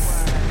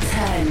 words,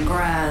 10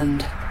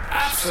 grand.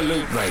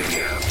 Absolute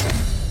Radio.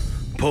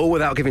 Paul,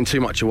 without giving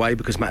too much away,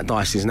 because Matt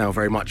Dyson is now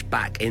very much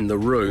back in the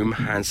room,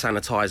 hand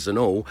sanitised and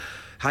all,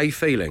 how are you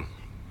feeling?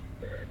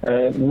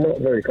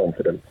 Not very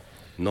confident.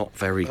 Not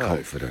very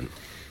confident.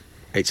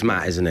 It's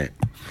Matt, isn't it?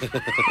 It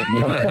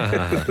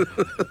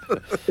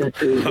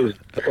was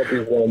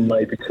probably 1,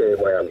 maybe 2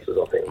 of my answers,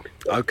 I think.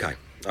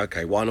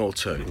 OK, 1 or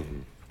 2.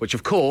 Which,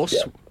 of course,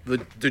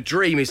 the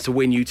dream is to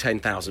win you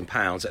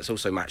 £10,000. That's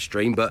also Matt's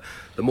dream, but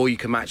the more you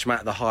can match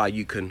Matt, the higher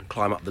you can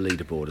climb up the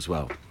leaderboard as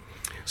well.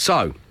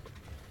 So,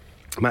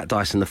 Matt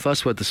Dyson, the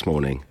first word this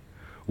morning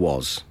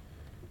was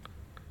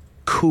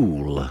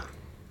cool.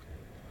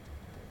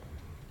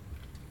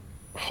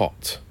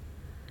 Hot.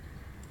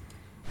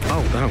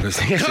 Oh, no,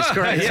 yes, it's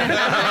great.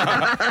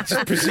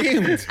 Just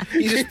presumed.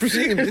 You just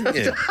presumed, didn't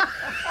you?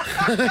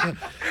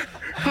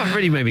 That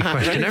really made me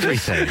question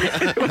everything.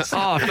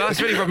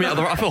 That's really rubbed me out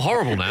the right. I feel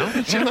horrible now.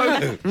 Do you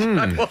know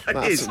what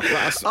it is?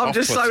 I'm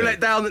just so let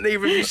down that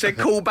neither of you said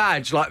cool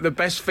badge, like the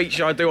best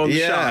feature I do on the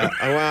show.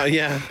 Oh, well,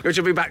 yeah. Which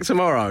will be back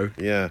tomorrow.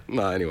 Yeah.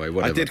 No, anyway,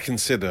 whatever. I did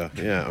consider,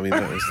 I mean,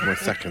 that was my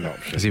second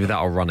option. It's either that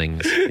or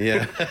Runnings.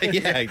 Yeah,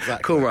 yeah,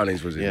 exactly. Cool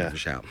Runnings was a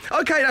shout.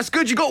 Okay, that's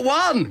good. You got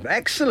one.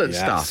 Excellent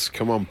stuff.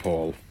 Come on,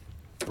 Paul.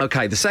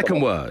 Okay, the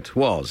second word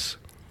was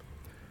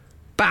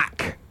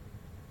back.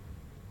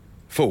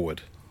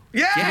 Forward.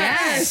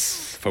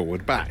 Yes!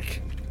 Forward,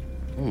 back.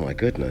 Oh, my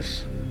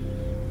goodness.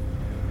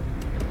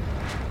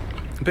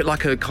 A bit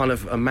like a kind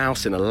of a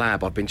mouse in a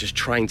lab. I've been just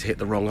trained to hit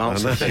the wrong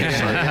answer.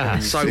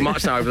 So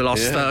much now over the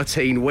last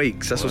 13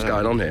 weeks. That's what's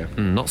going on here.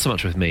 Not so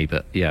much with me,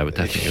 but yeah, we're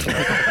definitely.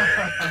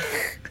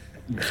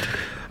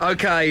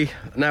 Okay,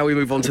 now we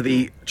move on to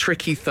the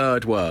tricky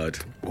third word.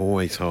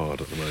 Always hard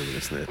at the moment,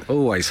 isn't it?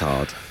 Always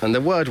hard. And the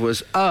word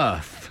was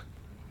earth.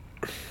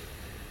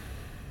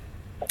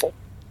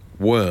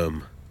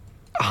 Worm.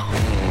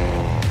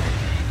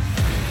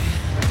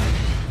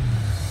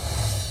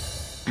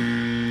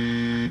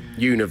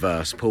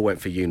 Universe. Paul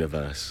went for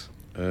universe.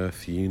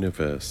 Earth,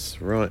 universe.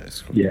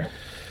 Right. Yeah.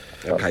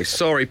 Okay,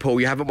 sorry, Paul,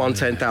 you haven't won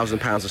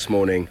 £10,000 this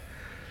morning.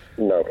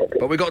 No problem.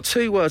 But we've got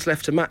 2 words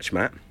left to match,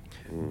 Matt.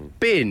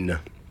 Bin.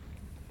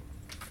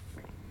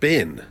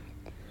 Bin.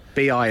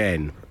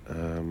 B-I-N.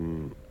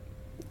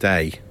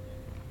 Day.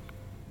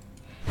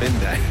 Bin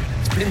day.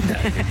 It's bin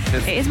day.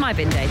 It is my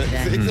bin day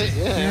today. Is it?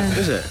 Yeah.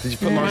 Is it? Did you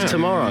put mine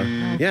tomorrow?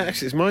 Yeah,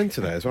 actually, it's mine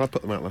today as well. I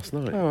put them out last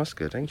night. Oh, that's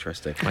good.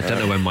 Interesting. I don't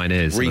know when mine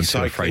is. I'm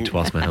too afraid to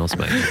ask my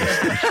housemate.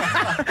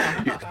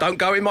 Don't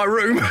go in my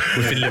room.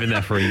 We've been living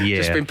there for a year.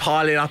 Just been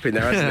piling up in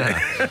there,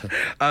 hasn't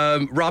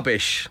it?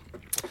 Rubbish.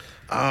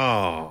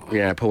 Oh.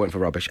 Yeah, Paul went for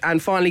rubbish.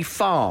 And finally,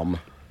 farm.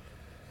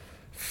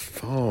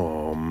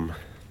 Farm.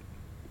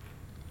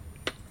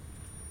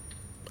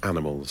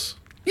 Animals.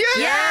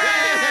 Yes!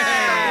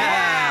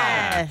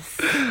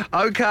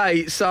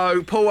 Okay,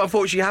 so Paul,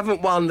 unfortunately, you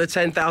haven't won the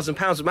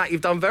 £10,000. Matt,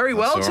 you've done very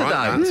well That's all today.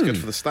 right, That's good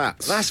for the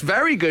stats. That's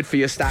very good for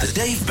your The stats.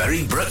 Dave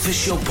Berry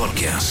Breakfast Show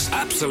Podcast.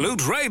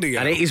 Absolute Radio.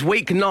 And it is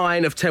week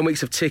 9 of 10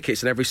 weeks of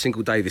tickets, and every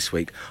single day this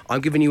week,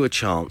 I'm giving you a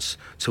chance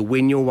to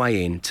win your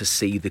way in to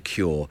see The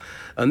Cure.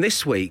 And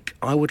this week,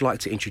 I would like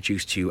to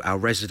introduce to you our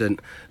resident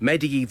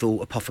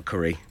medieval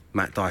apothecary,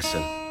 Matt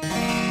Dyson.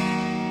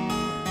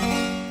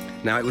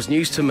 Now, it was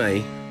news to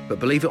me, but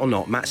believe it or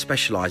not, Matt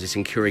specialises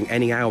in curing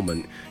any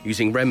ailment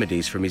using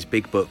remedies from his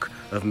big book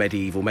of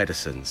medieval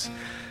medicines.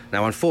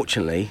 Now,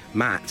 unfortunately,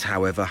 Matt,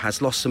 however,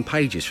 has lost some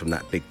pages from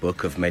that big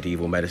book of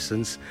medieval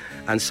medicines,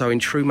 and so in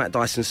true Matt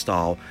Dyson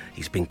style,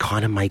 he's been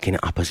kind of making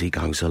it up as he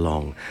goes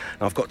along.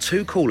 Now, I've got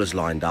 2 callers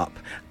lined up,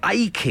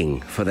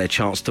 aching for their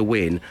chance to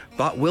win,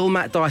 but will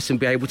Matt Dyson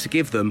be able to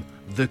give them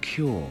The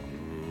Cure?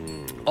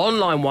 On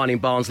line 1 in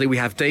Barnsley, we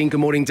have Dean. Good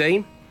morning,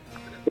 Dean.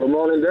 Good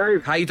morning,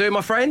 Dave. How you doing,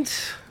 my friend?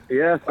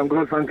 Yes, I'm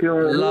good, thank you.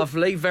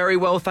 Lovely, very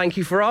well, thank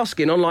you for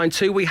asking. On line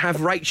 2, we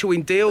have Rachel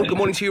in Deal. Good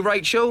morning to you,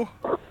 Rachel.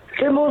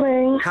 Good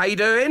morning. How you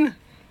doing?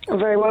 I'm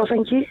very well,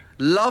 thank you.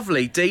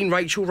 Lovely. Dean,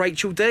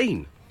 Rachel,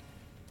 Dean.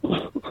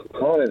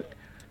 Morning.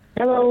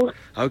 Hello.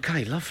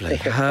 Okay, lovely.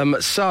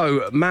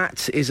 So,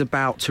 Matt is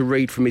about to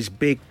read from his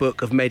big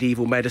book of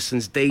medieval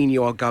medicines. Dean,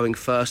 you are going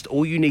first.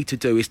 All you need to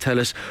do is tell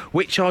us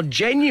which are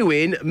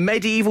genuine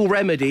medieval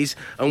remedies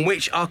and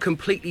which are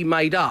completely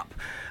made up.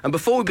 And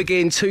before we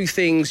begin, 2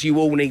 things you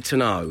all need to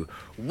know.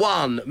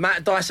 1,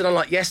 Matt Dyson,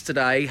 unlike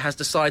yesterday, has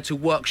decided to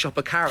workshop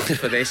a character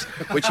for this,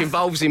 which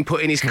involves him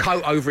putting his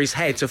coat over his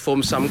head to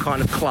form some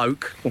kind of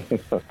cloak.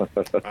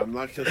 I'm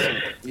like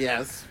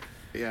yes.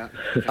 Yeah.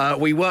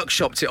 We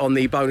workshopped it on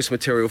the bonus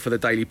material for the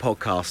daily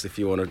podcast, if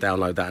you want to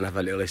download that and have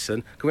a little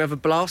listen. Can we have a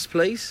blast,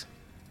 please?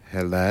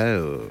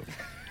 Hello.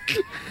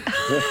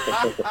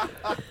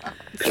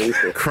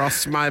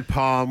 Cross my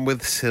palm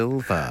with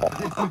silver.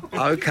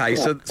 Okay,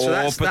 so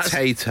or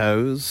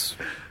potatoes.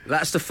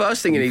 That's the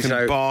first thing you need to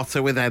know. You can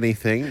barter with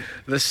anything.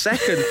 The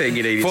second thing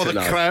you need to know. For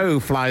the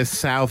crow flies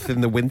south in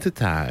the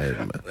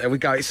wintertime. There we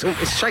go. It's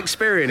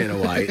Shakespearean in a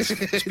way.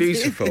 It's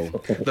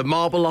beautiful. The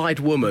marble-eyed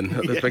woman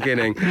at the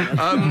beginning.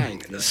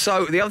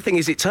 So the other thing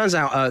is, it turns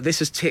out this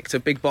has ticked a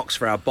big box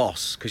for our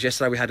boss, because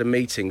yesterday we had a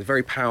meeting, a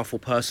very powerful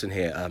person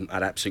here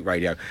at Absolute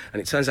Radio,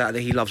 and it turns out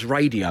that he loves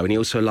radio and he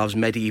also loves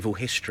medieval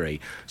history.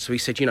 So he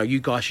said, you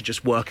guys should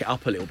just work it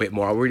up a little bit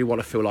more. I really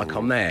want to feel like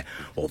I'm there.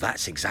 Well,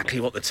 that's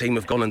exactly what the team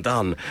have gone and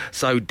done.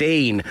 So,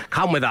 Dean,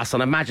 come with us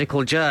on a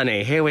magical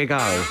journey. Here we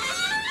go.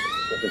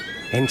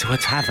 Into a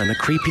tavern, a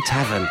creepy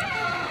tavern,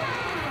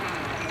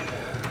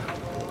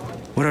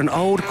 where an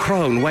old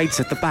crone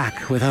waits at the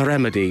back with her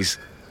remedies.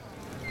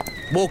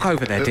 Walk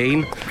over there,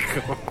 Dean.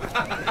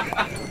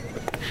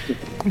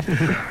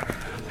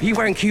 Are you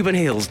wearing Cuban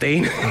heels,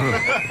 Dean?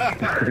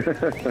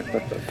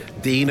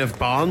 Dean of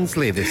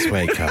Barnsley this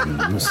way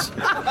comes.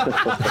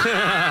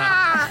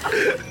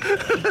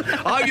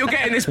 Oh, you're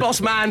getting this, boss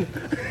man.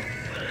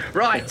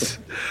 Right.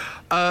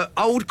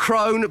 Old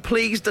crone,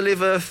 please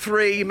deliver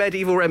 3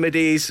 medieval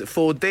remedies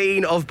for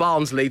Dean of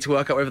Barnsley to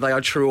work out whether they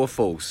are true or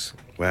false.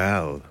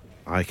 Well,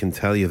 I can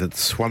tell you that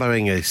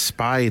swallowing a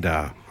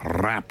spider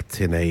wrapped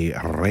in a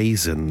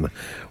raisin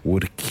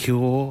would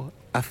cure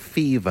a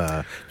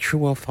fever.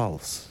 True or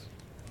false?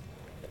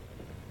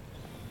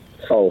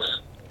 False.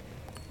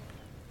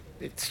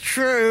 It's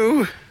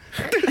true.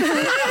 It'd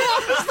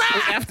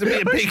have to be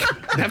a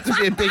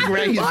big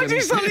raisin. Why do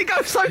you suddenly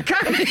go so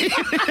catchy?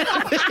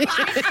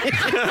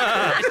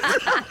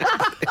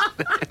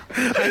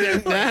 I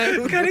don't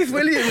know. Kenneth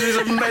Williams is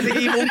a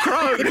medieval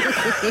crone.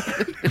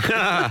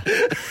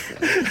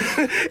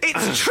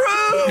 It's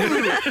true!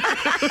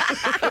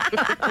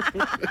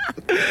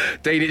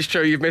 Dean, it's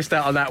true. You've missed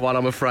out on that one,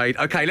 I'm afraid.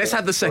 OK, let's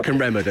have the second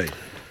remedy.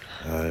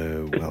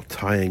 Oh, well,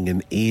 tying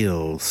an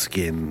eel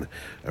skin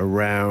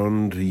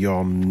around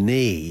your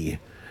knee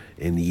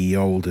in ye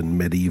olden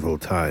medieval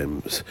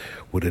times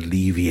would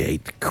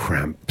alleviate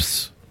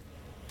cramps.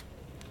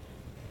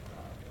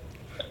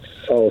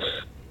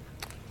 False.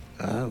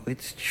 Oh,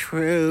 it's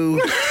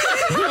true.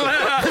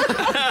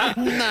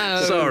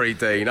 No. Sorry,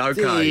 Dean.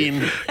 OK.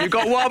 Dean. You've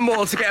got one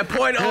more to get a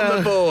point on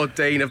the board,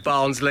 Dean of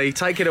Barnsley.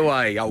 Take it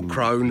away, old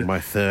crone.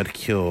 My third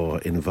cure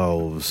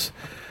involves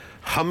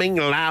humming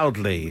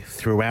loudly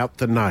throughout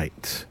the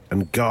night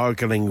and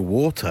gargling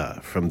water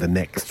from the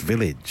next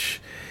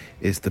village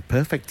is the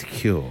perfect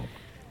cure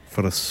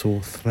for a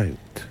sore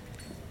throat.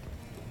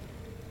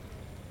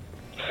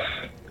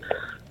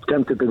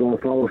 Tempted to go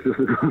false, just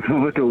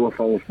to go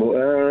false,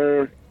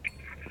 but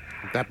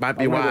That might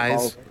be I'm gonna go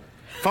wise.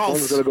 I'm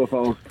False. going to go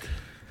false.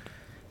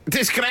 It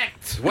is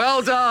correct.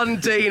 Well done,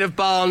 Dean of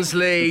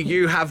Barnsley.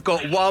 You have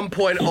got 1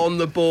 point on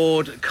the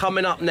board.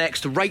 Coming up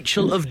next,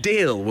 Rachel of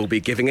Deal will be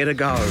giving it a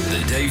go.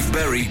 The Dave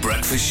Berry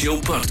Breakfast Show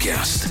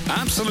Podcast.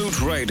 Absolute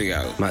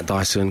Radio. Matt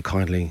Dyson,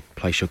 kindly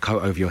place your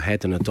coat over your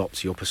head and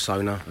adopt your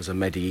persona as a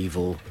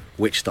medieval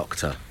witch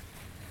doctor.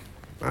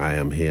 I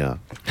am here.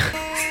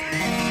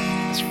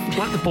 It's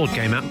like the board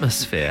game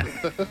atmosphere.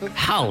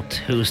 Halt,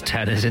 whose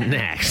turn is it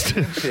next?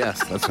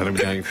 Yes, that's what I'm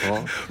going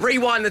for.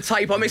 Rewind the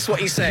tape, I missed what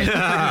he said.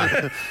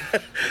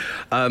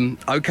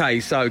 OK,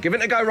 so give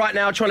it a go right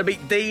now. Trying to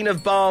beat Dean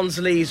of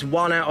Barnsley's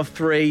 1 out of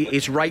 3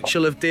 is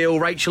Rachel of Deal.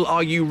 Rachel,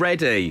 are you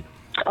ready?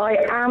 I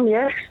am,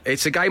 yes.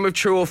 It's a game of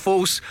true or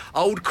false.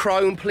 Old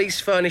crone, please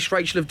furnish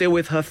Rachel of Deal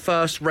with her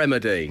first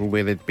remedy.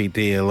 Will it be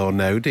deal or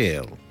no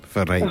deal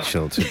for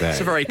Rachel today?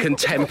 It's a very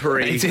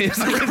contemporary It is.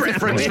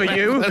 reference for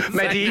you,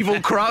 medieval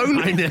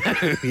crone. I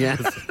know,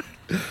 yes.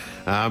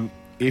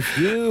 If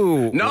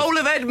you... Noel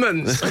of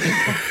Edmonds.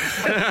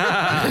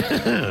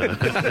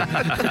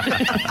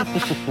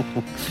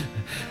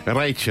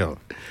 Rachel,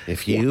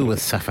 if you were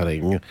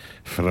suffering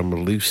from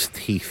loose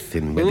teeth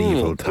in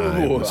medieval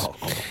times,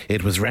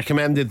 it was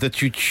recommended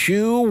that you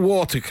chew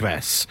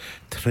watercress.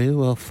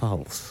 True or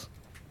false?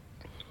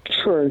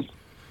 True.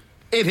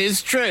 It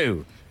is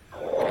true.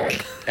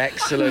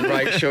 Excellent,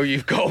 Rachel.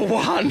 You've got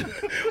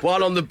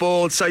one on the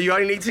board, so you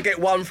only need to get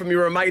 1 from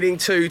your remaining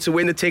 2 to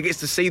win the tickets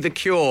to see The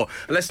Cure.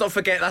 And let's not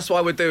forget, that's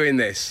why we're doing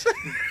this.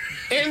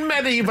 In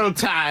medieval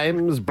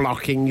times,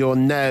 blocking your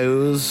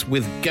nose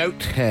with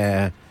goat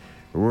hair,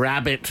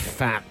 rabbit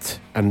fat,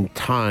 and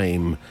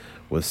thyme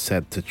was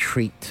said to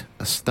treat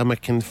a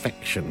stomach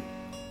infection.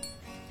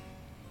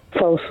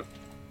 False.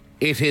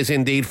 It is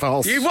indeed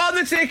false. You've won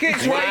the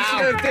tickets, Rachel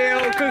of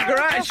Deal.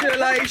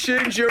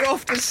 Congratulations. You're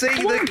off to see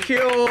The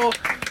Cure.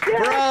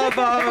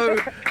 Bravo.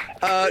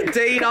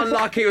 Dean,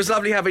 unlucky. It was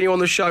lovely having you on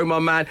the show, my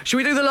man. Should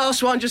we do the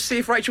last one, just see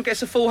if Rachel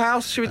gets a full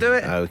house? Should we do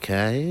it?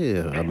 Okay,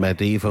 a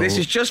medieval... This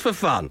is just for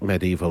fun.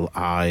 Medieval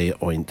eye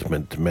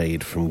ointment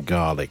made from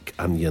garlic,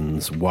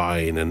 onions,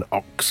 wine, and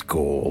ox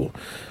gall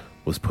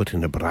was put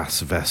in a brass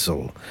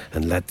vessel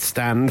and let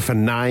stand for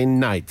 9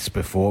 nights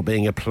before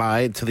being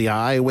applied to the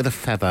eye with a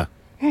feather.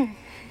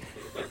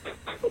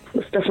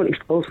 It's definitely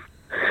false.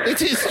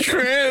 It is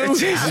true.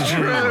 It is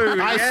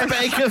true. I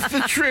spaketh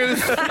the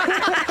truth.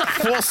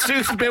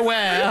 Forsooth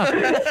beware.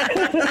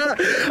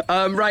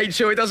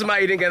 Rachel, it doesn't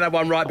matter you didn't get that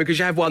one right because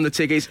you have won the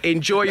tickets.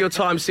 Enjoy your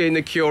time seeing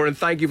The Cure and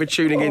thank you for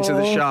tuning into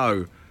the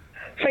show.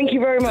 Thank you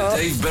very much.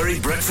 Dave Berry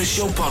Breakfast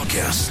Show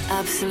Podcast.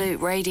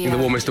 Absolute Radio. The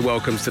warmest of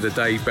welcomes to the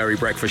Dave Berry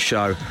Breakfast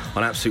Show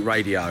on Absolute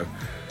Radio,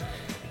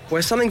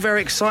 where something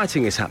very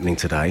exciting is happening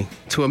today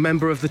to a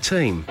member of the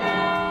team.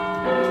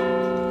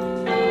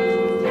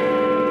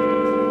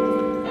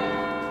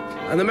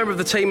 And the member of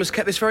the team has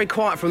kept this very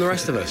quiet from the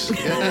rest of us.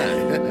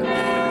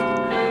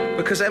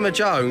 Because Emma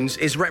Jones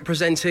is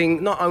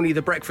representing not only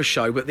the breakfast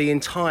show, but the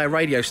entire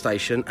radio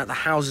station at the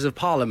Houses of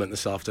Parliament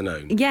this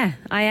afternoon. Yeah,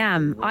 I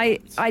am. I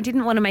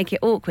didn't want to make it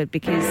awkward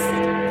because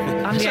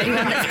I'm the only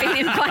one that's been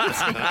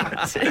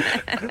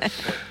invited.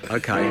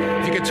 OK,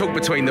 if you could talk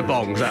between the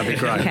bongs, that'd be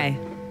great. Okay.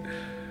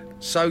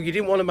 So you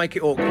didn't want to make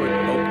it awkward.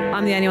 Oh.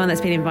 I'm the only one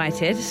that's been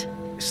invited.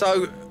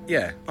 So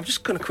Yeah, I'm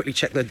just going to quickly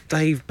check the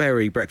Dave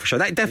Berry Breakfast Show.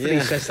 That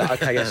definitely says that.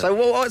 Okay, yeah. So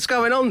what's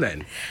going on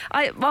then?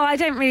 I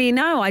don't really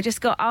know. I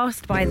just got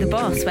asked by the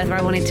boss whether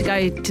I wanted to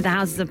go to the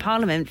Houses of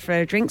Parliament for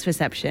a drinks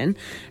reception,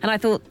 and I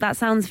thought that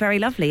sounds very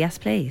lovely. Yes,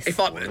 please.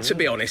 To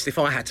be honest, if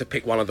I had to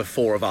pick one of the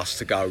four of us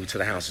to go to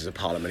the Houses of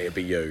Parliament, it'd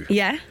be you.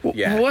 Yeah.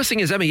 Yeah. The worst thing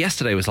is Emma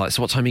yesterday was like,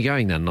 so what time are you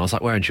going then? And I was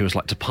like, where? And she was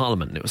like, to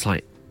Parliament. And it was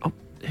like, oh,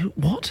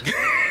 what?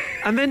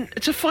 And then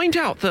to find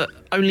out that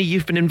only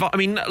you've been invited. I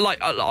mean, like,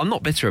 I'm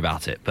not bitter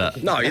about it,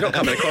 but No, you're not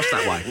coming across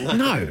that way.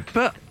 no,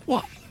 but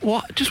what?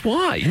 Just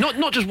why?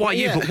 Not just why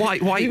you, but why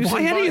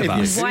any of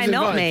us? Why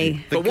not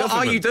me? But what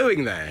are you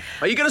doing there?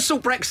 Are you going to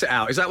sort Brexit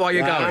out? Is that why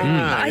you're going?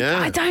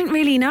 I don't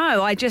really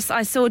know. I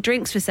saw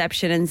drinks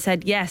reception and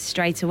said yes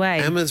straight away.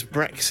 Emma's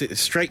Brexit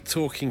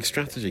straight-talking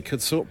strategy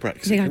could sort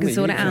Brexit. You think I can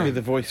sort it out? Be the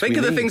voice Think we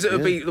of the need, things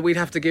that we'd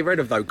have to get rid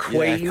of, though.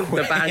 Queen,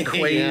 the band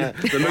Queen,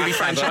 the movie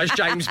franchise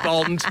James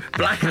Bond,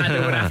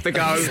 Blackadder would have to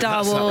go.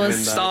 Star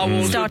Wars Star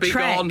would be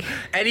Trek. gone.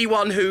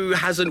 Anyone who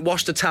hasn't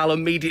washed a towel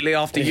immediately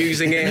after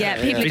using it.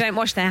 Yeah, people who don't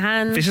wash their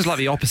hands. This is like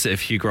the opposite of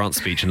Hugh Grant's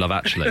speech in Love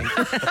Actually. Isn't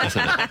it?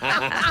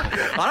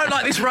 I don't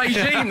like this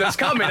regime that's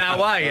coming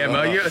our way, Emma.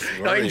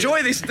 I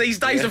enjoy these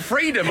days of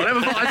freedom. I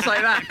never thought I'd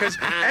say that because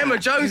Emma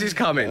Jones is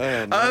coming.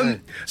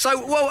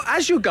 So,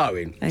 as you're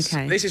going,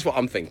 this is what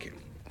I'm thinking.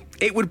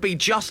 It would be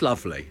just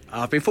lovely.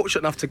 I've been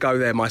fortunate enough to go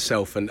there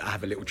myself and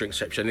have a little drink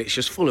reception. It's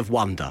just full of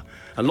wonder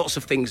and lots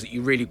of things that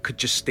you really could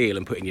just steal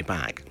and put in your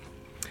bag.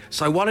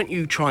 So why don't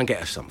you try and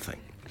get us something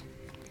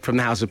from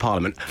the House of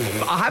Parliament?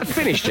 But I haven't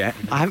finished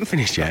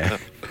yet.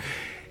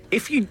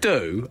 If you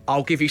do,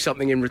 I'll give you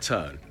something in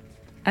return.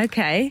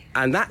 Okay.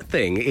 And that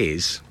thing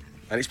is,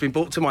 and it's been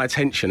brought to my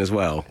attention as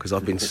well, because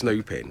I've been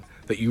snooping,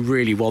 that you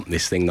really want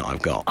this thing that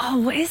I've got.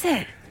 Oh, what is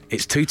it?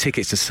 It's 2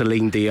 tickets to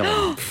Celine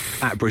Dion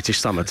at British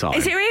Summertime.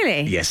 Is it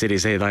really? Yes, it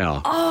is. Here they are.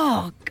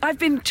 Oh, I've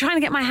been trying to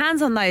get my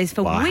hands on those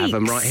for weeks. I have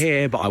them right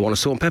here, but I want a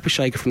salt and pepper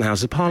shaker from the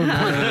House of Parliament.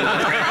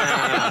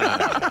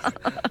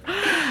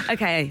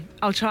 Okay,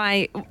 I'll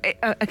try.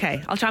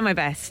 I'll try my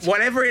best.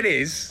 Whatever it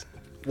is,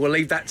 we'll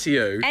leave that to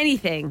you.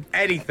 Anything.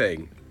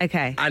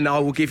 Okay. And I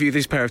will give you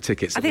this pair of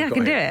tickets. I think I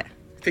can do it.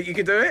 Think you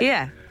can do it?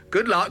 Yeah.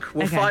 Good luck.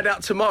 We'll find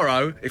out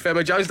tomorrow if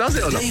Emma Jones does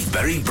it or not. Dave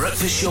Berry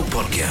Breakfast Show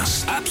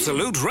Podcast.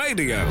 Absolute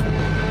Radio.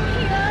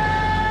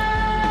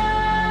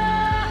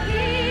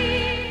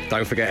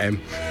 Don't forget him.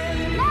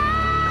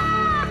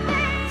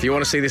 If you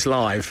want to see this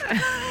live...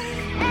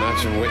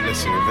 Imagine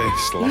witnessing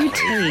this live.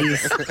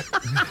 Please.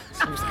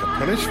 Sounds like a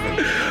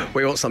punishment.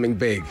 We want something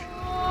big.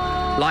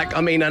 Like,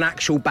 an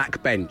actual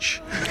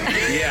backbench.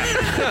 Yeah.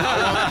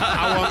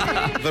 I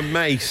want the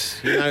mace.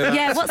 You know that?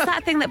 Yeah, what's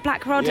that thing that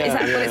Black Rod, is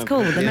that what it's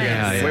called? The mace?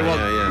 Yeah. We want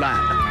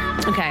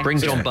that. Okay. Bring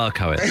John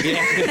Burko in.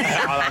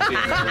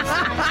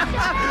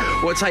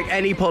 We'll take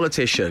any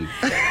politician.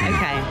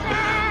 Okay.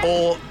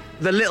 Or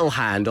the little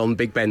hand on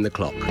Big Ben the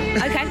clock.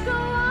 Okay.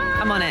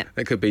 I'm on it.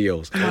 That could be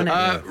yours. I'm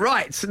on it.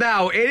 Right,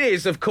 now it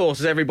is, of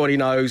course, as everybody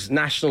knows,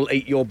 National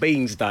Eat Your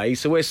Beans Day.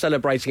 So we're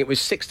celebrating it with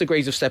 6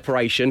 degrees of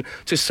separation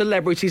to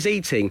celebrities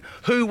eating.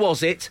 Who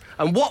was it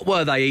and what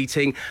were they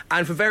eating?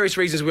 And for various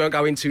reasons we won't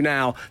go into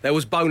now, there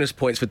was bonus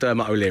points for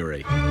Dermot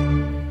O'Leary.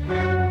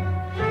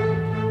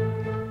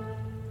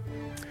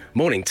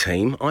 Morning,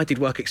 team. I did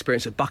work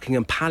experience at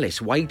Buckingham Palace,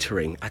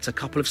 waitering at a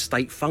couple of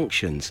state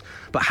functions,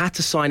 but had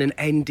to sign an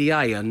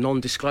NDA, a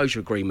non-disclosure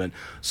agreement,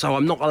 so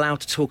I'm not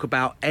allowed to talk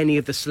about any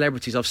of the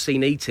celebrities I've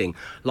seen eating,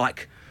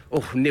 like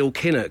Neil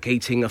Kinnock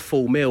eating a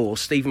full meal, or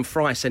Stephen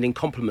Fry sending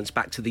compliments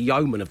back to the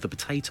yeoman of the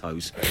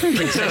potatoes,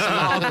 Princess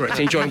Margaret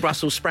enjoying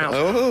Brussels sprouts,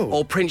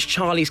 or Prince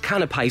Charlie's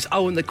canapes,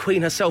 and the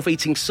Queen herself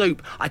eating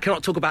soup. I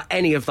cannot talk about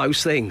any of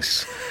those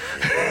things.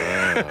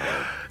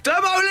 Dermot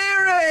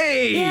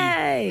O'Leary!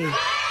 Yay!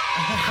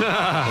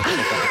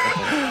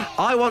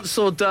 I once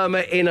saw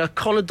Dermot in a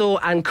Commodore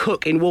and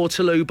Cook in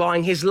Waterloo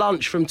buying his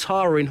lunch from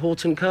Tara in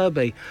Horton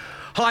Kirby.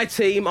 Hi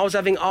team, I was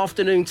having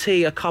afternoon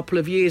tea a couple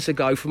of years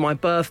ago for my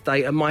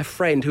birthday and my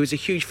friend, who is a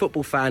huge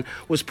football fan,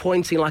 was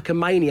pointing like a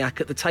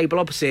maniac at the table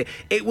opposite.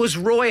 It was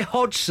Roy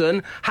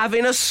Hodgson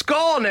having a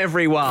scone,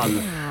 everyone.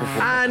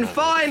 And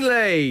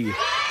finally...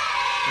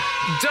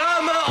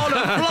 Dermot on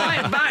a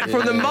flight back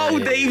from the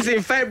Maldives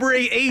in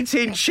February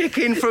eating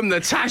chicken from the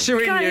Tasha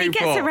in God, Newport. he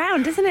gets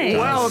around, doesn't he?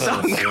 Well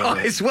done,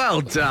 guys.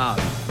 Well done.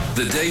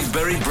 The Dave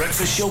Berry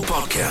Breakfast Show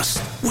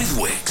Podcast with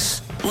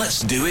Wix.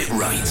 Let's do it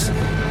right.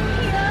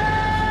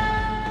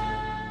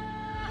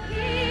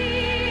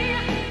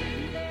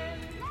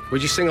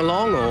 Would you sing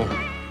along or...?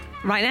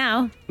 Right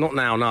now? Not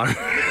now, no.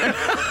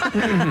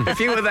 If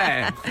you were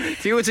there,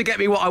 if you were to get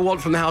me what I want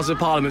from the House of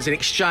Parliament in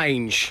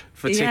exchange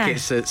for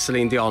tickets to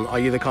Celine Dion, are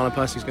you the kind of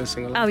person who's going to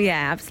sing along? Oh,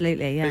 yeah,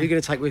 absolutely, yeah. Who are you going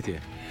to take with you?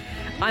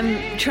 I'm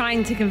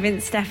trying to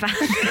convince Stefan.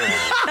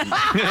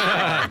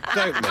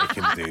 Don't make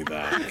him do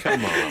that.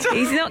 Come on.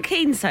 He's not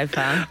keen so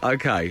far.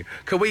 OK.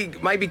 Could we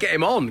maybe get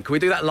him on? Could we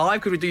do that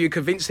live? Could we do you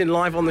convincing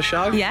live on the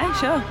show? Yeah,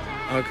 sure.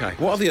 OK.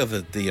 What are the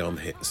other Dion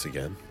hits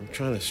again?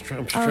 I'm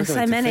struggling so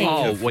to many. think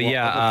Oh, of well, what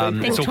yeah, other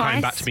it's all Think coming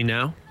Twice. back to me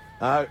now.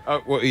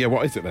 Well, yeah,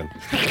 what is it then?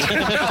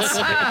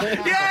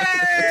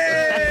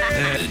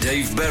 The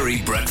Dave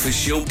Berry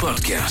Breakfast Show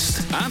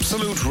Podcast.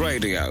 Absolute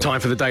Radio. Time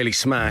for the Daily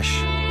Smash.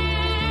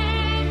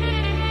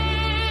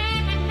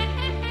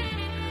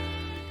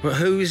 But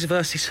who's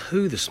versus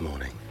who this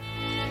morning?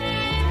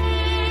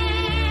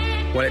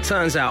 Well, it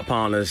turns out,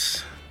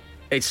 partners,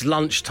 it's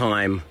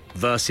lunchtime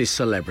versus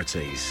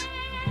celebrities.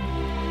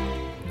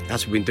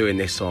 As we've been doing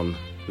this on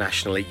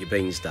National Eat Your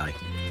Beans Day.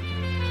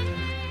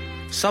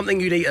 Something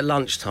you'd eat at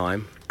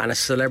lunchtime and a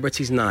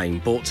celebrity's name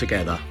brought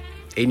together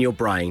in your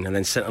brain and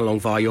then sent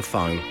along via your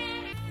phone.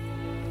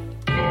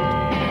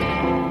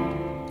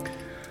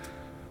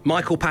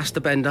 Michael Pasta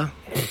Bender.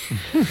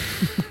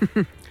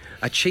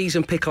 A cheese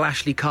and pickle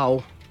Ashley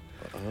Cole.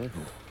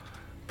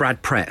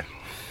 Brad Pratt.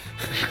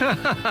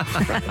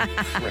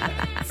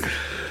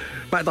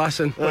 Matt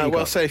Dyson.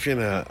 Well, say if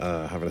you're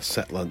having a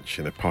set lunch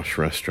in a posh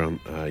restaurant,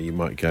 you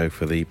might go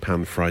for the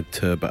pan-fried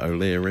Dermot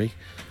O'Leary.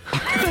 or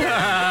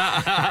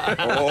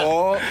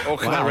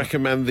can I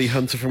recommend the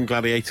Hunter from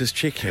Gladiator's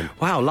chicken?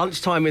 Wow,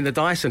 lunchtime in the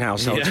Dyson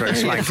household,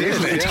 isn't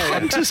it?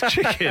 Hunter's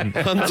chicken.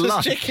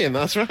 Hunter's chicken,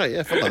 that's right,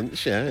 yeah, for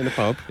lunch, yeah, in a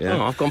pub. Yeah.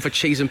 Oh, I've gone for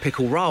cheese and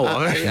pickle roll.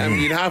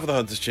 You'd have the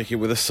Hunter's chicken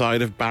with a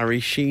side of Barry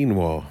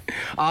Sheenwar.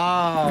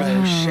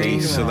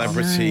 Sheen.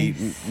 Celebrity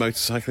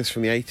motorcyclist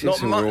from the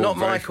 80s. Not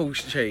Michael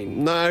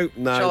Sheen. No.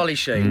 Charlie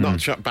Sheen.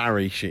 Not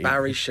Barry Sheen.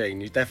 Barry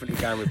Sheen. You're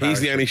definitely going with Barry.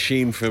 He's the only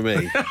Sheen for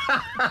me.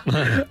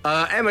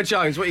 Emma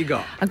Jones, what you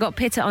got? I've got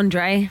Pita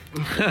Andre.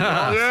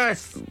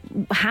 Yes.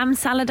 Ham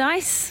salad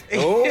ice.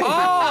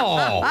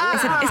 Oh.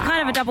 It's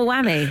kind of a double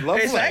whammy.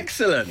 Lovely. It's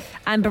excellent.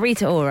 And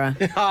burrito aura.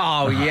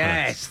 Oh,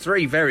 yes.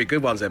 3 very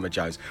good ones, Emma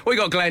Jones. What you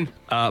got, Glenn?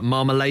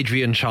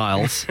 Marmaladrian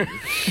Childs,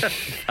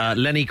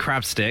 Lenny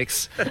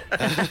Crabsticks,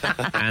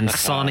 and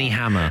Sarnie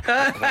Hammer.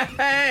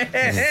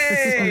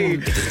 Hey.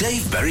 The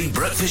Dave Berry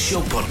Breakfast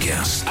Show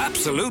Podcast.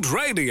 Absolute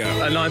Radio.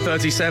 At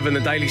 9:37,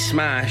 the Daily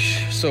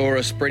Smash saw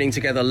us bringing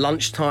together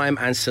lunchtime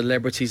and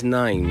celebrities'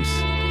 names.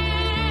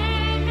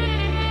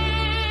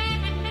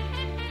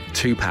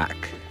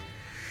 2-pack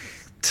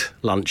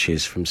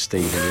lunches from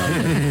Steve in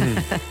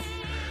London.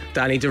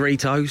 Danny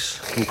Doritos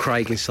from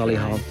Craig in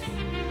Solihull.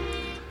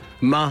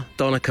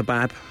 Doner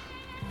Kebab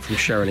from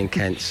Cheryl in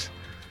Kent.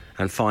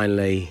 And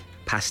finally,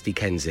 Pasty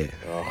Kensett.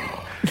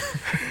 Oh,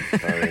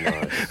 very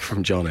nice.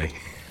 From Johnny.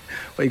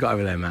 What you got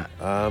over there, Matt?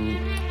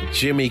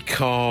 Jimmy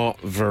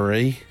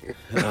Carvery,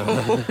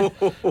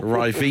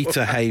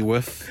 Rivita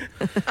Hayworth,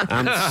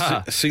 and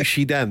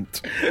Sushi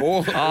Dent.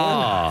 All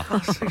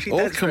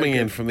coming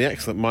in from the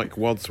excellent Mike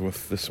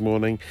Wadsworth this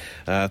morning.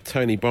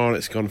 Tony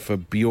Barnett's gone for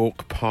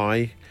Bjork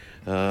Pie.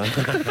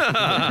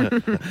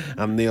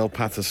 And Neil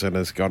Patterson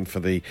has gone for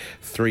the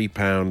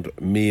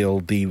 £3 meal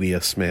Delia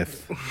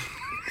Smith.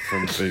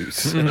 From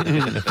Boots.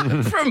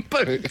 From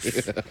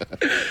Boots.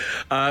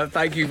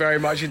 Thank you very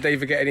much indeed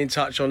for getting in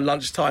touch on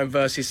Lunchtime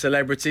versus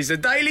Celebrities. The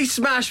Daily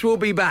Smash will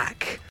be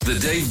back. The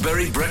Dave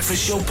Berry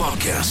Breakfast Show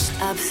Podcast.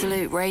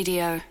 Absolute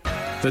Radio.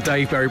 The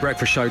Dave Berry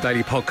Breakfast Show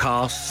Daily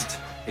Podcast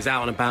is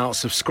out and about.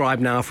 Subscribe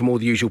now from all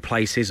the usual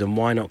places, and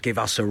why not give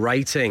us a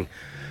rating?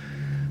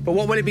 But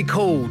what will it be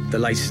called, the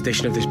latest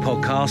edition of this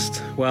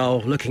podcast? Well,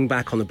 looking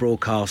back on the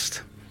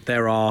broadcast,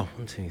 there are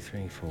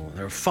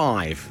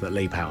 5 that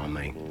leap out on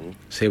me.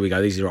 So here we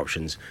go, these are your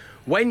options.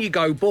 When you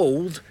go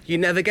bald, you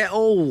never get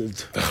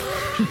old.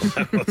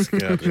 That's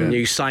good, yeah.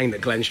 New saying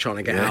that Glenn's trying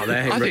to get out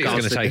there. I think it's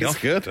going to take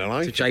off. Good, I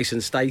like to it.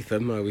 Jason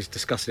Statham. I was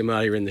discussing him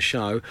earlier in the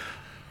show.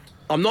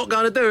 I'm not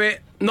going to do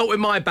it. Not with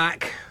my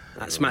back.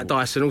 That's Matt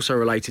Dyson, also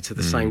related to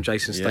the same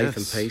Jason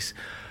Statham piece.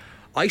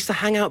 I used to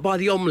hang out by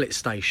the omelette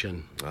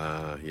station.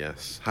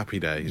 Yes. Happy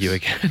days. You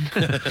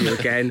again. You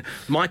again.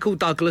 Michael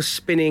Douglas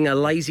spinning a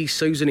Lazy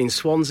Susan in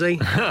Swansea.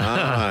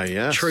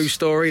 Yes. True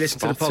story. Listen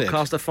to the Spotted.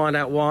 podcast to find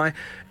out why.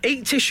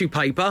 Eat tissue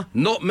paper.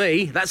 Not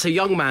me. That's a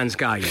young man's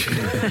game.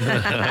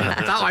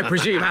 That, I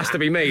presume, has to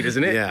be me,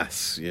 doesn't it?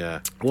 Yes,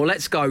 yeah. Well,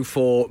 let's go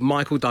for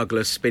Michael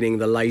Douglas spinning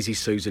the Lazy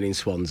Susan in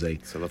Swansea.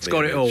 It's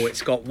got it all.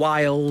 It's got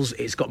Wales,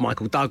 it's got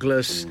Michael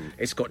Douglas,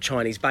 it's got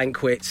Chinese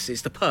banquets.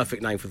 It's the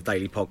perfect name for the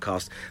daily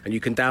podcast, and you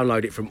can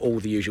download it from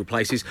all the usual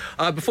places.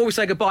 Before we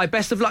say goodbye,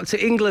 best of luck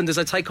to England as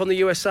they take on the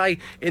USA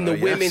in the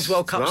Women's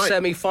World Cup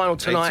semi-final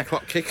tonight. 8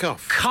 o'clock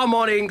kickoff. Come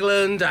on,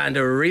 England, and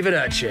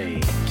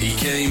arrivederci. He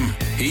came,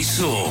 he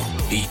saw,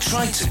 he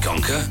tried to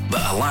conquer,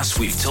 but alas,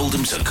 we've told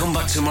him to come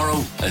back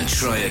tomorrow and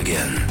try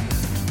again.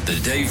 The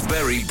Dave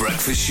Berry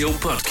Breakfast Show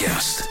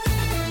Podcast.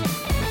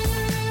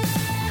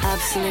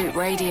 Absolute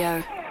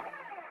Radio.